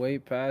I'm like way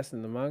past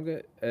in the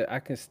manga, I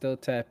can still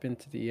tap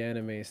into the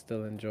anime and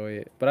still enjoy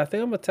it. But I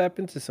think I'm gonna tap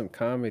into some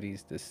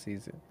comedies this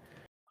season.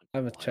 I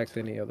haven't checked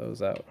any of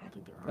those out.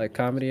 Like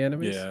comedy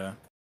animes. Yeah,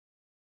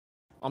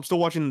 I'm still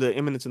watching The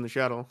Eminence in the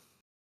Shadow.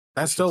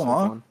 that's That still shit's so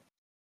on. fun.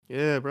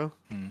 Yeah, bro.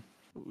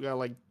 We got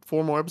like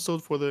 4 more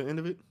episodes for the end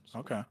of it.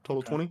 Okay. Total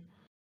okay. 20.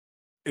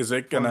 Is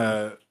it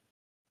gonna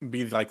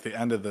be like the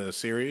end of the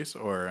series,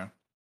 or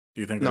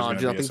do you think there's No, I gonna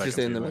be a think second just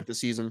the end season? of like the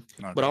season.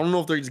 Okay. But I don't know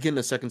if they're getting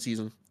a second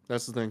season.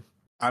 That's the thing.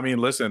 I mean,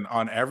 listen,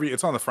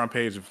 it's on the front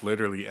page of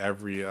literally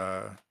every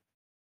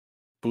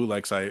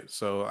bootleg site,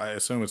 so I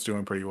assume it's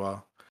doing pretty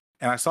well.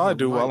 And I saw it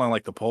do well in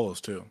like the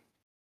polls too.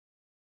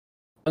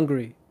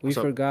 Hungry. We What's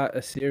up? forgot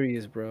a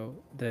series, bro.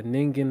 The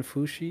Ningen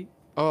Fushi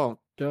Oh,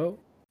 show.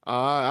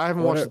 I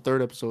haven't watched the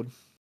 3rd episode.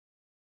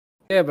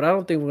 Yeah, but I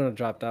don't think we're gonna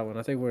drop that one.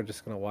 I think we're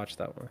just gonna watch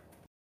that one.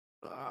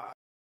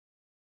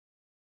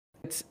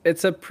 It's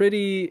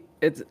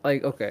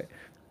like okay.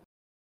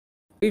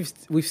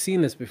 We've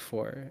seen this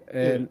before,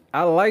 and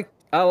I liked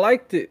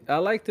it. I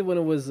liked it when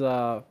it was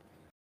what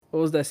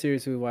was that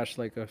series we watched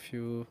like a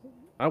few?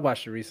 I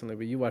watched it recently,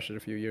 but you watched it a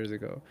few years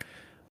ago.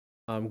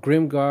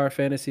 Grimgar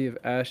Fantasy of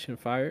Ash and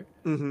Fire.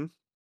 Mm-hmm.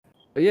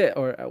 But yeah,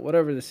 or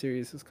whatever the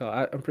series is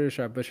called. I'm pretty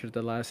sure I butchered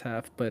the last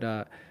half, but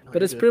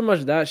it's pretty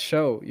much that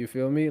show. You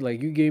feel me?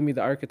 Like you gave me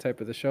the archetype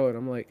of the show, and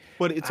I'm like,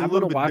 but it's a I'm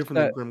little gonna bit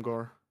different than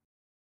Grimgar.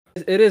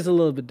 It is a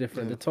little bit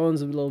different. Yeah. The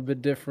tone's a little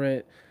bit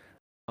different.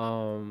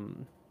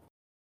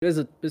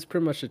 It's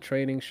pretty much a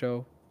training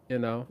show. You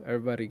know,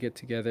 everybody get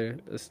together.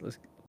 Let's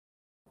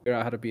figure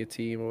out how to be a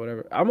team or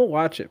whatever. I'm gonna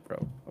watch it, bro.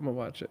 I'm gonna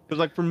watch it. Because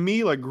like for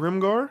me, like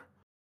Grimgar,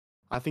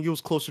 I think it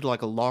was closer to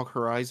like a Log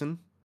Horizon.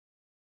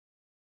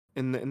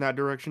 In that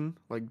direction,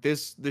 like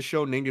this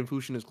show, Ningen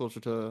Fusion is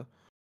closer to,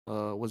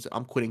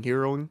 I'm Quitting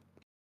Heroing.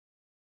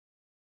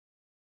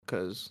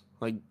 Because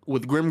like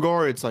with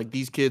Grimgar, it's like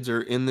these kids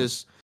are in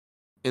this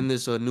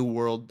new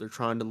world. They're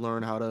trying to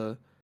learn how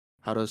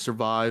to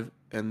survive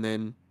and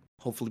then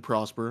hopefully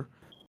prosper.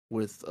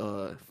 With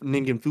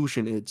Ningen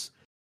Fusion, it's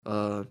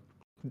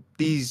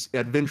these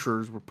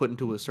adventurers were put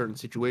into a certain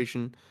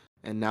situation,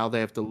 and now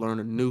they have to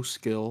learn a new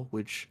skill.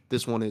 Which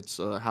this one, it's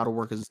how to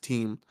work as a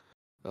team.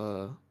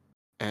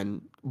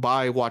 And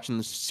by watching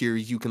this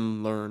series, you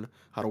can learn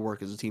how to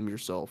work as a team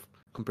yourself.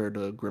 Compared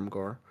to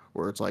Grimgar,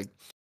 where it's like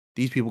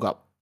these people got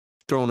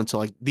thrown into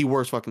like the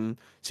worst fucking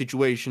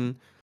situation,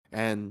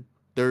 and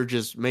they're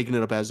just making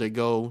it up as they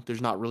go. There's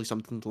not really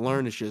something to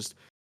learn. It's just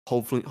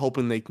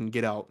hoping they can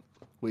get out.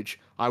 Which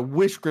I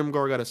wish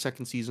Grimgar got a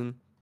second season,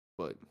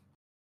 but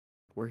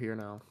we're here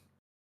now.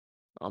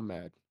 I'm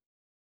mad.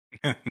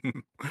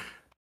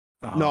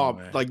 No,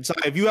 man. like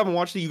if you haven't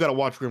watched it, you gotta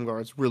watch Grimgar.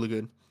 It's really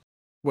good.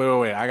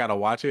 Wait! I gotta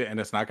watch it, and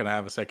it's not gonna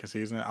have a second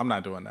season. I'm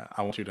not doing that.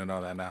 I want you to know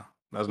that now.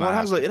 That's not.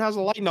 It has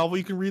a light novel.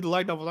 You can read the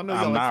light novels. I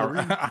know you like to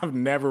read. I've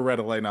never read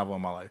a light novel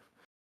in my life.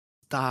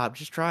 Stop.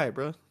 Just try it,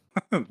 bro.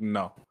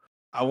 No,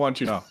 I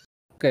want you to know.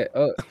 Okay.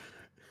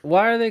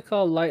 Why are they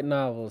called light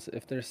novels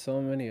if there's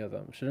so many of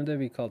them? Shouldn't they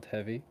be called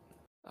heavy?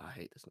 I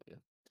hate this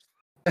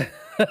nigga.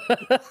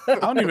 I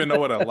don't even know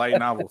what a light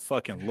novel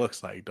fucking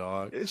looks like,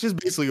 dog. It's just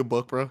basically a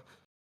book, bro.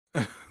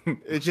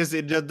 It just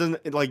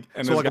doesn't like.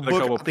 And so there's like got a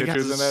couple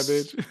pictures in that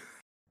bitch.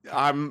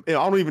 I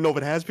don't even know if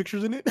it has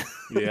pictures in it.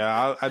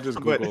 Yeah, I just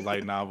Googled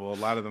light novel. A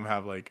lot of them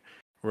have like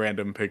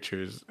random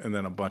pictures and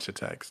then a bunch of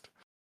text.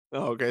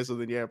 Oh, okay, so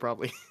then yeah,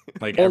 probably.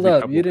 Like hold every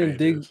up, couple you didn't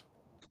pages.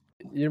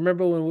 You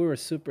remember when we were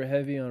super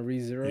heavy on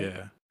ReZero?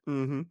 Yeah.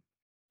 Mm-hmm.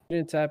 You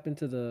didn't tap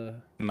into the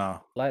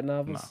light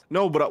novels?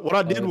 No, but what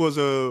I did was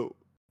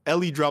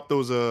Ellie dropped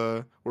those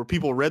where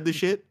people read the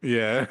shit.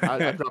 Yeah.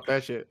 I dropped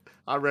that shit.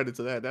 I read it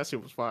to that. That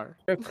shit was fire.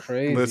 You're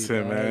crazy.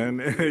 Listen, dog.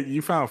 man,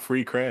 you found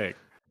free Craig.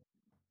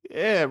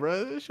 Yeah,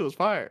 bro, that shit was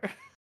fire.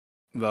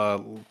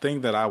 The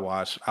thing that I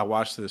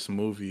watched this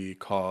movie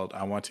called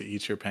I Want to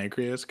Eat Your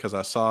Pancreas because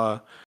I saw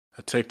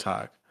a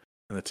TikTok,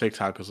 and the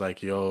TikTok was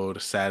like, yo, the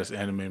saddest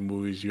anime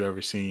movies you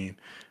ever seen. And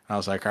I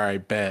was like, all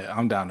right, bet,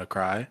 I'm down to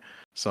cry.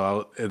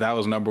 So that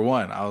was number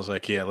one. I was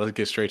like, yeah, let's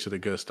get straight to the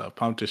good stuff.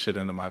 Pump this shit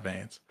into my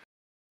veins.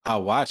 I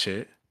watch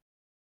it,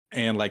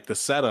 and like the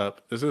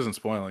setup, this isn't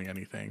spoiling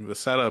anything. The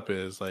setup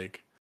is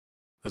like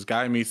this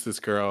guy meets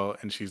this girl,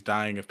 and she's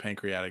dying of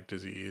pancreatic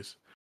disease.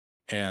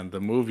 And the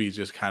movie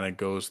just kind of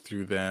goes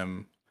through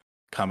them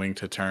coming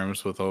to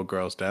terms with old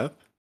girl's death.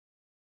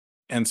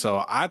 And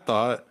so I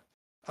thought,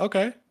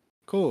 okay,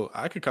 cool.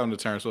 I could come to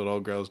terms with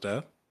old girl's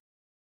death.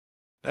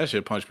 That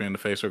shit punched me in the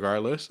face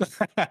regardless.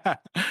 I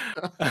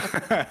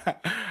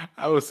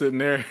was sitting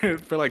there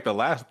for like the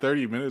last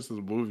 30 minutes of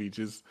the movie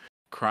just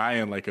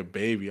crying like a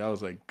baby. I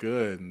was like,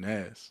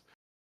 goodness.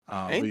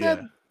 Ain't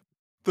that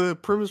the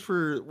premise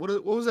for,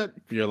 what was that?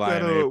 You're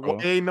lying,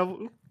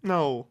 April.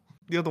 No,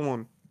 the other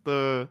one.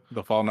 The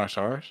Fault in Our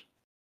Stars?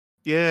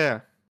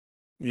 Yeah.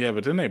 Yeah,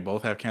 but didn't they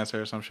both have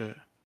cancer or some shit?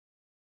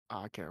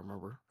 I can't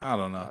remember. I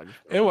don't know.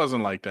 It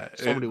wasn't like that.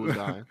 Somebody was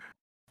dying.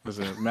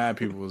 Listen, mad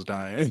people was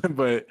dying,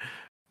 but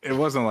it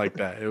wasn't like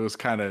that. It was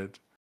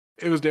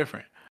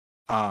different.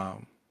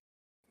 But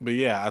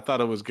yeah, I thought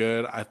it was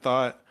good. I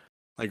thought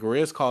like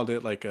Riz called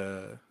it like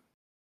I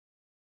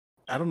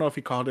don't know if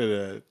he called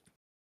it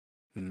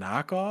a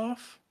knockoff.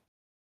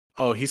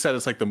 Oh, he said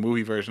it's like the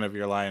movie version of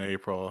Your Lie in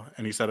April,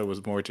 and he said it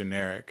was more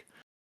generic.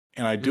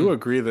 And I do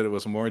agree that it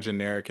was more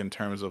generic in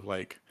terms of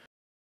like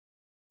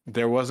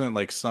there wasn't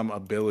like some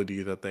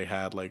ability that they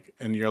had. Like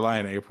in Your Lie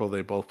in April,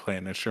 they both play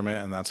an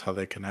instrument and that's how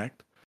they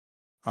connect.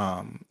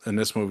 In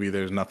this movie,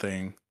 there's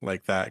nothing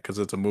like that because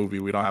it's a movie.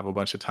 We don't have a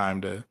bunch of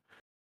time to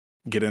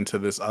get into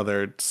this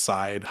other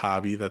side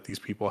hobby that these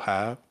people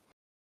have.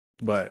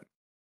 But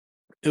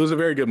it was a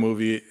very good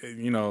movie.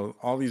 You know,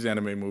 all these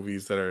anime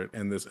movies that are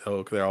in this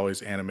ilk, they're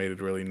always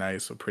animated really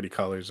nice with pretty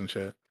colors and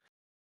shit.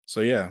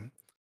 So yeah,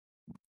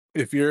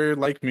 if you're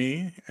like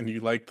me and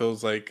you like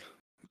those like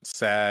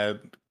sad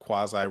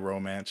quasi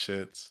romance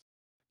shits,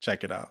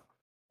 check it out.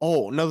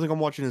 Oh, another thing I'm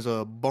watching is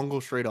Bungo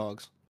Stray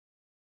Dogs.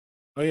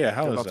 Oh yeah, They're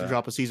how is about to that?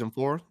 drop a season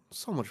 4.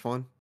 So much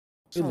fun.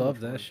 We So love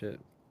much that fun. shit.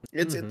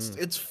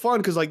 It's fun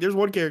because like there's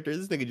one character,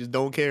 this nigga just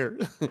don't care.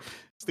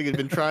 This nigga's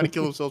been trying to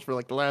kill himself for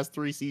like the last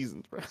 3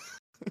 seasons, bro.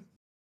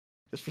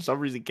 Just for some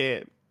reason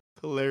can't.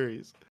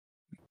 Hilarious.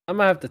 I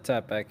might have to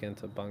tap back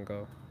into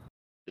Bungo.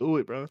 Do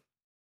it, bro.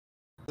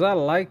 'Cause I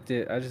liked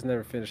it. I just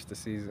never finished the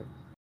season.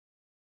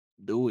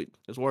 Do it.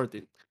 It's worth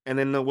it. And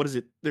then what is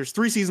it? There's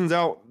 3 seasons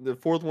out. The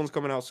 4th one's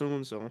coming out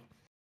soon, so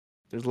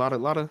there's a lot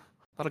of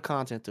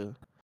content to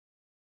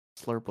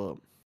slurp up.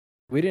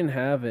 We didn't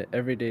have an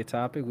everyday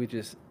topic. We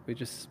just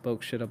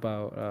spoke shit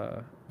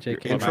about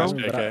J.K. Your intro?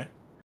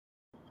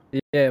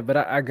 Rowling. But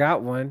I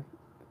got one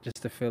just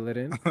to fill it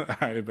in.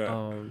 I bet.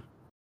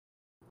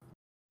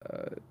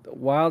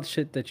 Wild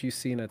shit that you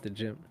seen at the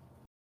gym.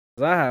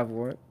 'Cause I have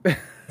one.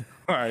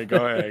 All right,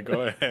 go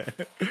ahead.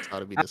 It's got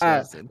to be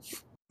disgusting.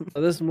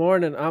 So this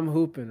morning I'm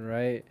hooping,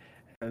 right?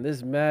 And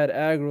this mad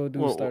aggro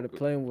dude started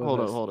playing with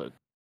us. Hold on.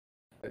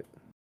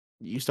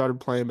 You started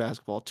playing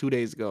basketball 2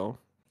 days ago.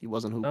 He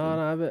wasn't hooping.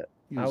 No,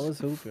 I was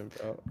hooping,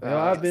 bro. Yo,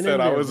 I've been said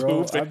in I there, was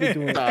bro. hooping. I've been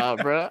doing Nah,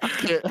 bro. I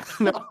can't.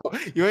 No,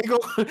 you ain't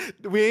going.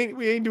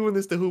 We ain't doing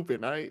this to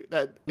hooping. All right,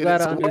 that You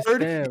gotta it's a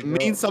word. understand, It bro.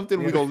 means something.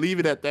 Yeah. We gonna leave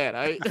it at that.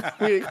 All right.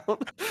 We ain't gonna...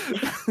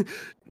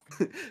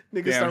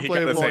 Nigga Damn, start he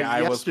playing gotta ball say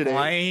I was yesterday.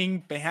 playing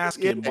Yeah,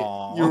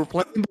 basketball. you were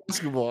playing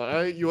basketball. All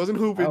right, you wasn't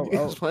hooping. You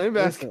was playing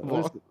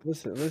basketball.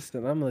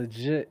 Listen. I'm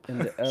legit in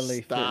the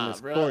LA Stop,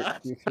 Fitness bro. court.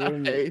 You feel I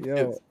me? hate Yo.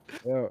 this.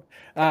 All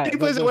right, He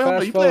plays but it. Wait, hold on.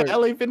 fast You play forward. at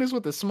LA Fitness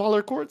with the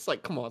smaller courts?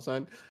 Like, come on,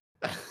 son.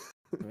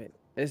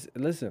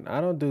 Listen, I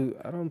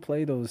don't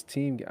play those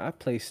team. I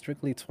play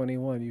strictly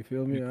 21. You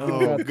feel me? I don't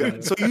Oh, got God.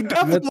 that. So you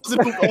definitely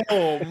wasn't hooping.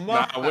 Oh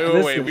my. Nah, wait.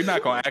 Listen. We're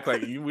not gonna act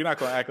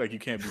like you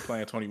can't be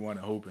playing 21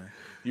 and hooping.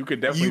 You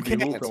could definitely You be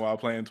can't. hooping while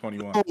playing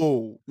 21.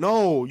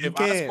 No, you If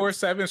can't. I score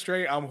 7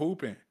 straight, I'm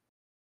hooping.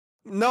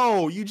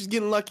 No, you just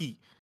getting lucky.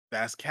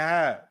 That's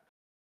cap.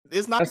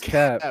 It's not That's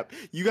cap. cap.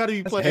 You got to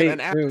be That's playing an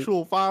hate, dude.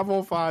 actual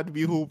 5-on-5 to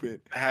be hooping.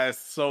 That's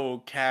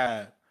so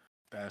cap.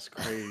 That's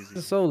crazy.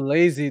 You're so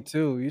lazy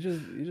too. You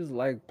just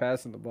like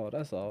passing the ball.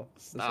 That's all.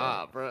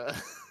 Stop, bro.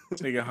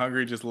 This nigga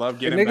Hungry just love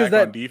getting niggas back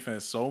that- on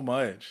defense so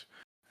much.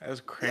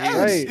 That's crazy. Yes,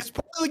 Right. it's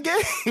part of the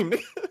game.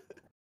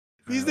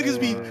 These niggas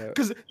be Yeah.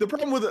 because the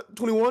problem with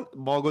 21,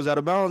 ball goes out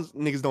of bounds,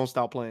 niggas don't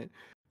stop playing.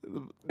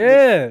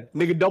 Yeah,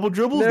 Nigga double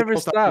dribbles, Never don't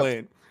stop stop.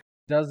 playing.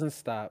 doesn't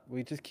stop.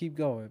 We just keep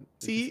going.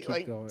 We See, just keep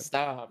like, going.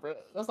 stop, bro.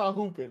 That's not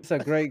hooping. It's a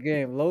great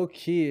game. Low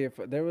key, if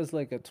there was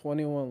like a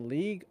 21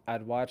 league,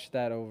 I'd watch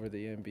that over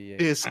the NBA.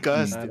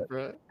 Disgusting, Not-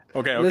 bro.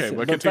 Okay, Listen,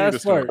 but but continue the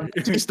fast story. forward.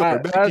 Back to your story.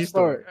 Alright, Back to your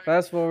story.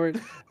 Fast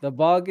forward. The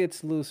ball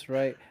gets loose,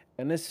 right?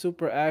 And this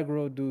super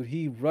aggro dude,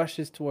 he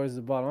rushes towards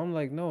the ball. I'm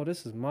like, no,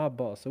 this is my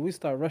ball. So we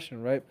start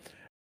rushing, right?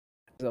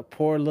 There's a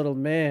poor little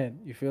man,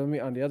 you feel me,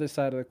 on the other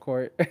side of the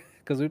court,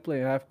 because we play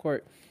half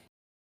court.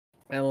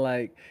 And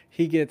like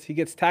he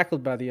gets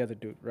tackled by the other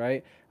dude,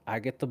 right? I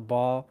get the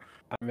ball,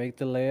 I make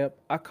the layup,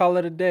 I call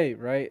it a day,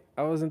 right?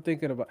 I wasn't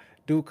thinking about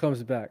dude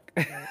comes back.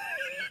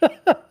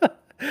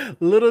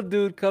 Little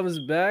dude comes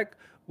back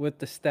with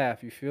the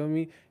staff, you feel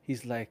me?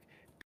 He's like,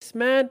 this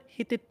man,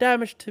 he did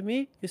damage to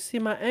me. You see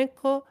my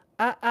ankle?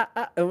 And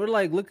we're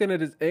like looking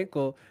at his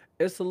ankle.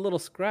 It's a little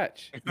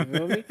scratch. You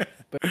feel me?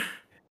 But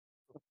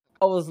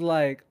I was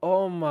like,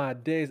 oh my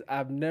days,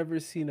 I've never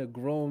seen a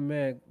grown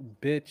man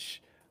bitch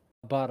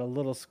about a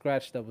little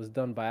scratch that was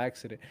done by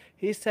accident.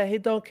 He said he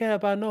don't care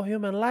about no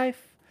human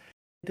life.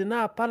 He did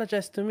not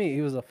apologize to me. He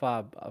was a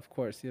fob, of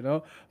course, you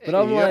know? But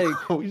I'm Hey, like,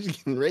 yo, we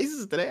just getting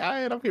racist today. All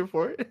right, I'm here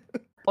for it.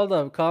 hold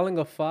up, calling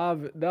a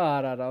fob?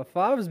 No.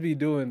 Fobs be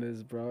doing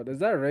this, bro. Is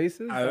that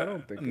racist? I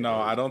don't think. No,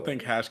 I don't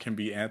think Hash can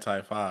be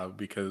anti-fob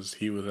because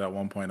he was at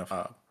one point a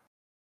fob.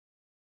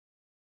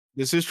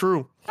 This is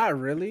true. Not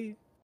really.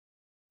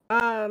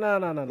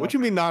 No. What you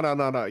mean?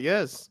 No.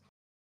 Yes.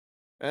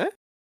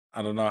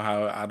 I don't know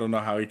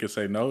how he could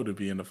say no to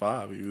being a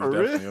fob. He was For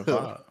definitely a real?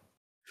 fob.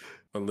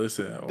 But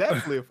listen,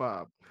 Definitely a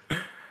fob.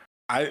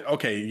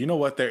 okay, you know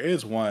what? There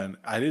is one.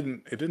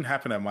 It didn't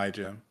happen at my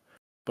gym,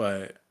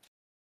 but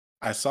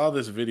I saw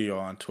this video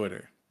on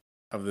Twitter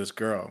of this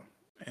girl,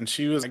 and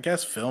she was, I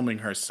guess, filming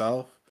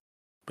herself,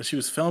 but she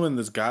was filming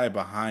this guy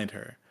behind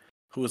her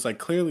who was like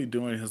clearly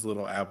doing his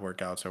little ab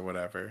workouts or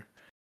whatever.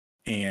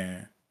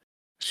 And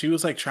she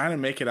was like trying to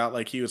make it out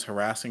like he was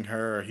harassing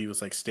her or he was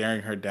like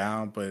staring her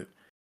down, but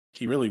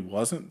he really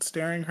wasn't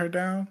staring her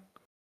down.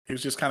 He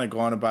was just kind of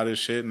going about his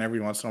shit, and every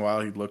once in a while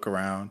he'd look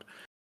around.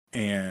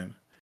 And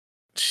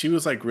she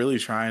was like really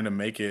trying to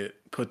make it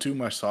put too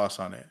much sauce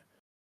on it.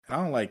 And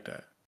I don't like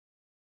that.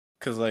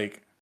 Cause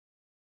like,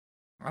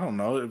 I don't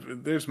know,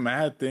 there's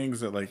mad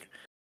things that like,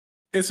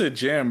 it's a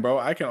gym, bro.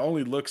 I can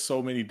only look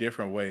so many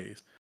different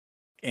ways.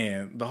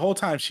 And the whole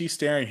time she's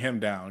staring him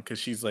down because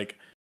she's like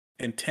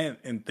intent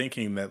in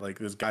thinking that like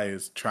this guy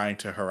is trying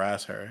to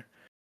harass her.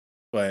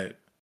 But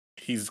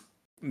he's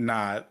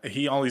not.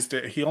 He only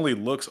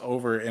looks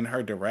over in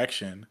her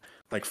direction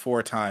like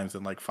 4 times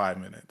in like 5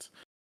 minutes.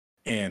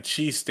 And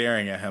she's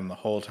staring at him the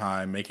whole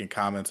time, making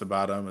comments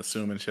about him,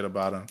 assuming shit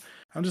about him.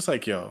 I'm just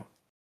like, yo,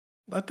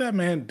 let that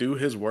man do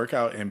his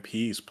workout in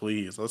peace,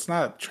 please. Let's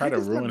not try to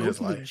Niggas not ruin go his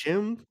to the life.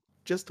 gym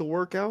just to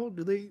work out?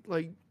 Do they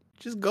like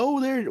just go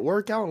there and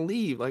work out and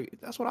leave? Like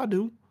that's what I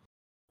do.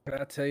 Can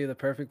I tell you the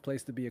perfect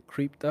place to be a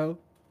creep though?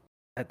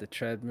 At the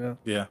treadmill.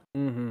 Yeah.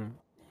 Mm-hmm.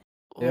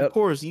 Well, Yep. Of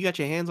course, you got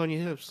your hands on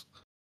your hips,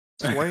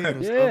 swaying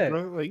and Yeah. stuff,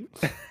 bro. Like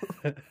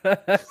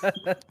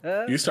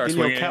You start Getting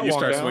your swinging. You catwalk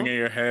start down. swinging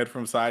your head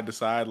from side to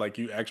side like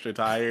you extra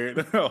tired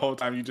the whole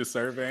time you just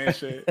surveying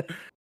shit.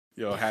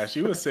 Yo, Hash,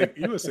 you a sick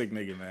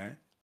nigga, man.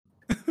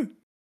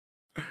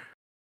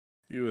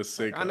 You a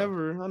sick. I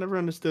never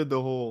understood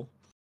the whole.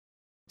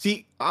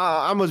 See,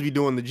 I must be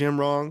doing the gym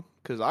wrong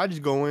because I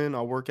just go in,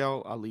 I work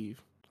out, I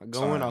leave. I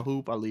go in, I Son.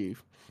 hoop, I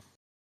leave.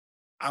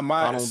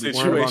 My I don't be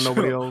worried about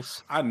nobody situation.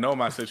 else. I know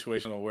my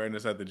situational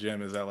awareness at the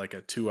gym is at like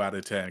a 2 out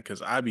of 10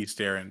 because I be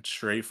staring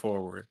straight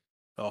forward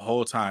the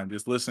whole time,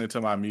 just listening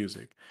to my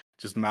music,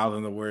 just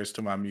mouthing the words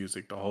to my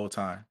music the whole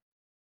time.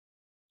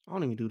 I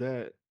don't even do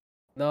that.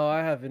 No, I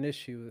have an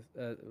issue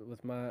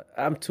with my.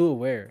 I'm too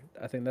aware.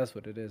 I think that's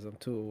what it is. I'm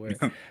too aware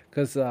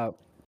because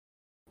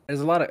there's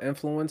a lot of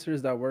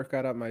influencers that work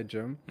out at my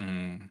gym,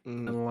 Mm,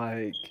 and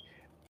like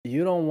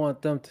you don't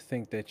want them to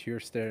think that you're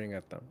staring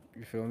at them.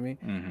 You feel me?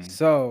 mhm.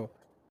 So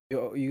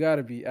you got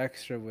to be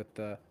extra with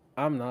the.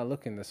 I'm not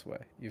looking this way.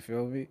 You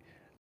feel me?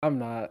 I'm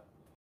not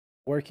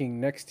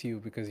working next to you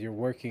because you're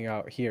working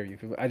out here. You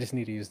feel me? I just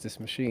need to use this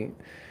machine.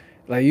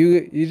 Like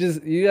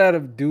you gotta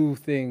do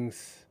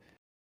things.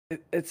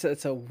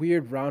 It's a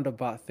weird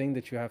roundabout thing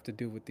that you have to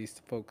do with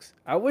these folks.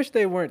 I wish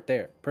they weren't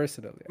there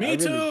personally. Me I really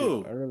too.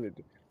 do. I really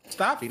do.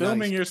 Stop Be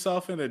filming nice.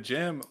 yourself in the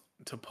gym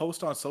to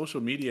post on social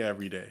media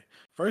every day.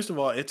 First of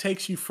all, it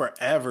takes you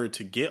forever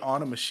to get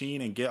on a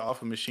machine and get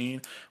off a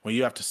machine when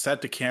you have to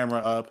set the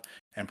camera up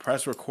and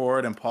press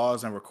record and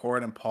pause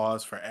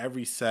for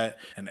every set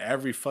and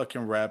every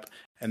fucking rep.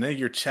 And then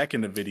you're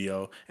checking the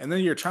video and then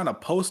you're trying to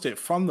post it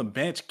from the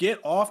bench. Get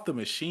off the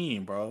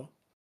machine, bro.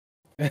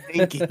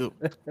 Thank you.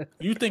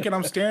 You thinking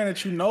I'm staring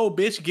at you? No,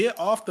 bitch, get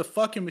off the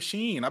fucking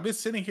machine. I've been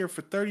sitting here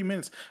for 30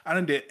 minutes. I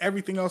done did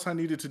everything else I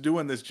needed to do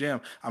in this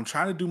gym. I'm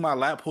trying to do my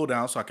lat pull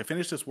down so I can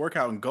finish this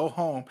workout and go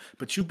home.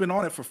 But you've been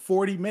on it for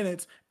 40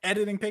 minutes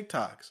editing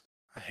TikToks.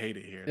 I hate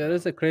it here. Yeah,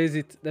 there's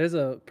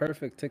a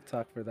perfect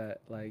TikTok for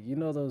that. Like, you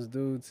know those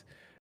dudes,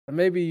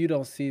 maybe you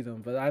don't see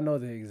them, but I know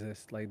they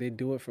exist. Like, they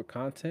do it for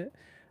content.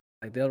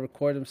 Like, they'll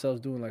record themselves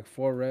doing like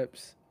 4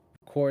 reps,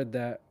 record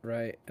that,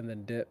 right, and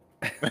then dip.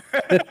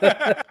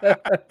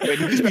 Wait,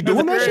 you just be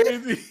doing that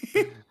shit?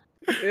 shit?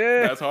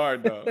 Yeah. That's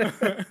hard though.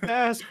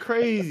 That's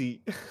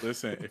crazy.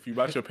 Listen, if you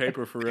bought your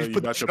paper for real, Just you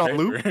put bought the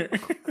your shit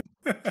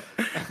on paper.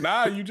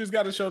 Nah, you just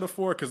got to show the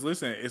 4 because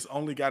listen, it's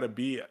only got to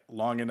be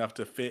long enough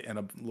to fit in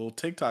a little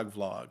TikTok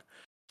vlog.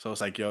 So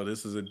it's like, yo,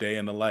 this is a day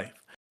in the life.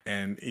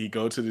 And he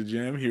go to the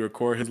gym, he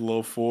record his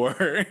little 4,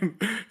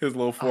 his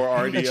little 4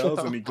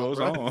 RDLs, and he goes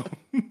Bro. home.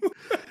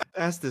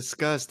 That's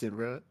disgusting,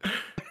 bro.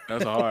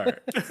 That's hard.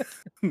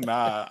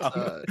 Nah,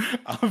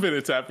 I'm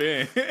finna tap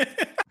in.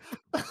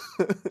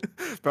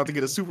 About to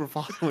get a super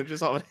following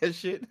just all that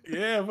shit.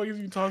 Yeah, what are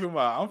you talking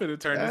about? I'm finna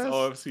turn this That's-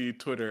 OFC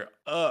Twitter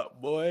up,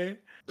 boy.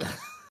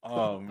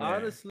 Oh man.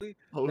 Honestly,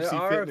 OC there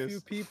are a Fitness.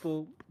 few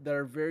people that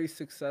are very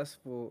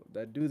successful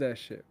that do that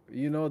shit.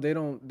 You know, they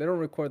don't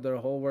record their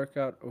whole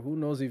workout, or who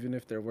knows even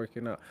if they're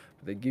working out.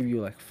 But they give you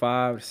like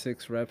 5 to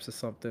 6 reps or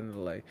something.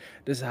 And like,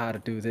 this is how to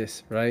do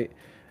this, right?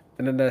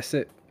 And then that's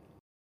it.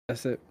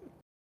 That's it.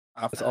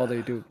 That's all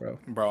they do, bro.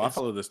 Bro, I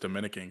follow this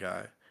Dominican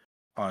guy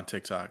on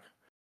TikTok,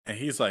 and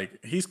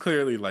he's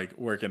clearly like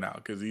working out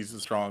because he's a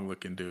strong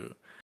looking dude.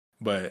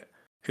 But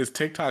his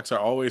TikToks are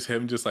always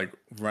him just like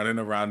running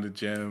around the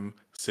gym,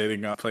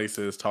 sitting on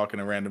places, talking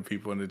to random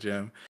people in the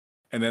gym.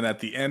 And then at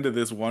the end of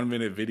this 1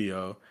 minute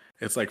video,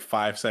 it's like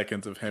 5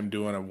 seconds of him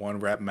doing a 1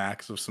 rep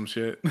max of some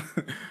shit.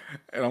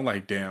 And I'm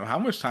like, damn, how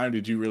much time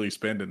did you really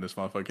spend in this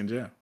motherfucking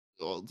gym?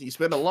 Well, he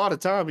spent a lot of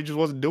time. He just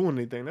wasn't doing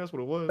anything. That's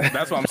what it was.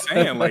 That's what I'm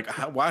saying. Like,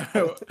 why?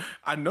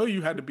 I know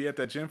you had to be at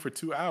that gym for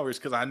 2 hours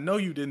because I know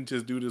you didn't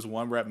just do this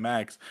 1 rep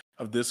max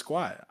of this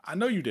squat. I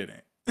know you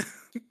didn't.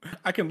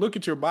 I can look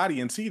at your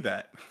body and see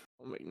that.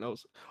 I'll make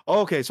notes.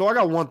 Okay, so I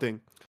got one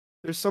thing.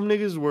 There's some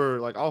niggas where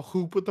like I'll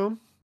hoop with them,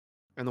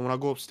 and then when I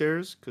go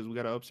upstairs, because we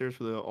got to upstairs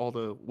for all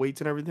the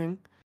weights and everything,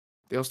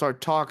 they'll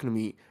start talking to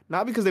me.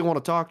 Not because they want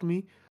to talk to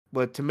me,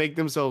 but to make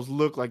themselves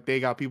look like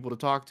they got people to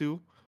talk to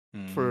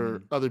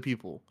for other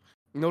people.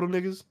 You know them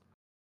niggas?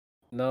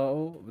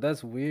 No,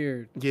 that's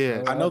weird.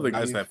 Yeah. I know the believe-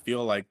 guys that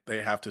feel like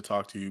they have to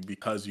talk to you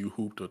because you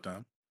hooped with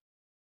them.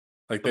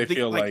 Like they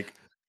feel like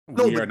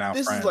no, we are but now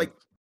this friends. is like,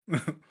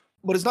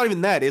 but it's not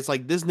even that. It's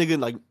like this nigga,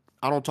 like,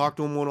 I don't talk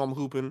to him when I'm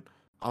hooping.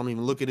 I don't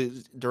even look at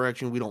his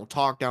direction. We don't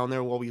talk down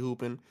there while we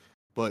hooping.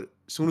 But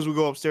as soon as we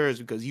go upstairs,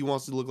 because he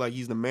wants to look like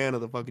he's the man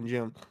of the fucking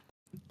gym,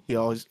 he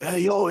always, hey,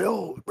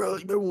 yo, bro, you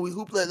remember when we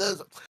hooped like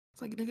that?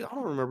 It's like, nigga, I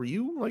don't remember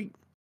you. Like,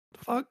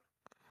 the fuck?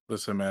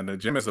 Listen, man, the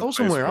gym is a Go place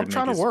somewhere. where I'm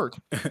trying to niggas- work.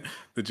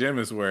 The gym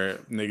is where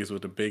niggas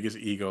with the biggest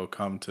ego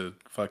come to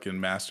fucking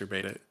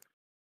masturbate it.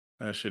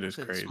 That shit is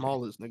Said crazy.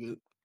 smallest, nigga.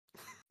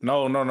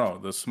 No.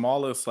 The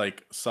smallest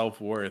like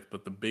self-worth,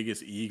 but the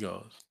biggest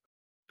egos.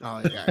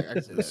 Oh, yeah, I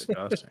can see that.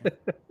 Disgusting.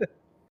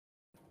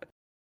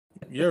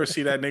 You ever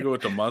see that nigga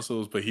with the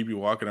muscles, but he be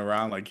walking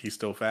around like he's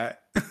still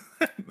fat?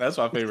 That's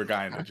my favorite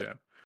guy in the gym.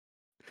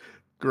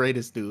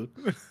 Greatest dude.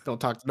 Don't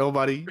talk to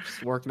nobody.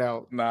 Just working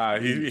out. Nah,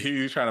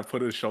 he's trying to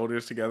put his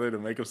shoulders together to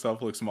make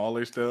himself look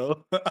smaller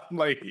still. I'm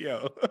like,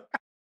 yo.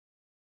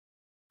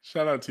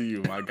 Shout out to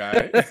you, my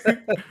guy.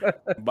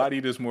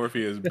 Body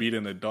dysmorphia is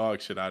beating the dog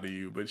shit out of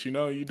you, but you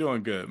know, you're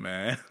doing good,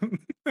 man.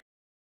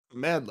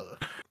 Mad love.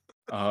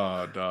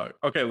 Oh, dog.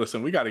 Okay,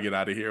 listen, we got to get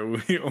out of here.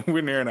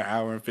 We're near an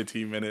hour and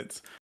 15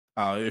 minutes.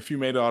 If you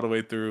made it all the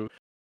way through,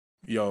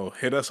 yo,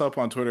 hit us up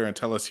on Twitter and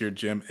tell us your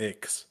gym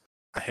icks.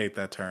 I hate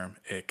that term,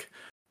 ick.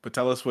 But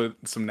tell us what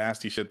some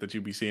nasty shit that you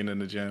be seeing in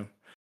the gym.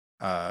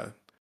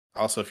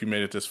 Also, if you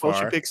made it this far,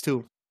 Post your pics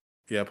too.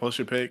 Yeah, post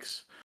your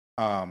pics.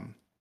 I'm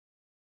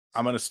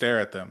gonna stare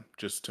at them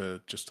just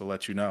to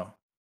let you know.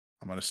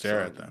 I'm gonna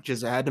stare at them.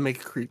 Just had to make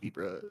it creepy,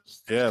 bro.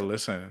 Yeah,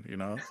 listen, you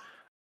know,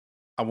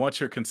 I want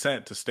your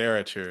consent to stare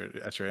at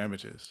your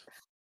images.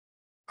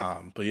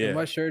 But yeah,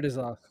 My shirt is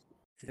off.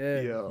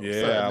 Yeah.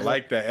 yeah, I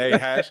like that. Hey,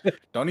 Hash,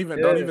 don't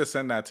even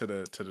send that to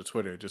the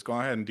Twitter. Just go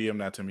ahead and DM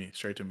that to me,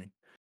 straight to me.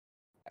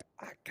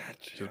 I got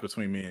you. Just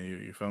between me and you.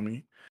 You feel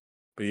me?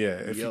 But yeah,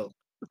 if Yo.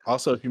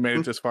 if you made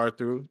it this far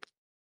through,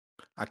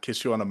 I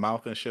kiss you on the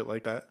mouth and shit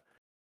like that.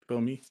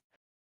 Feel me?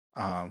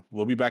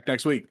 We'll be back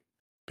next week.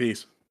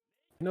 Peace.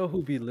 You know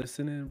who be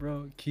listening,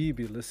 bro? Key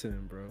be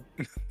listening, bro.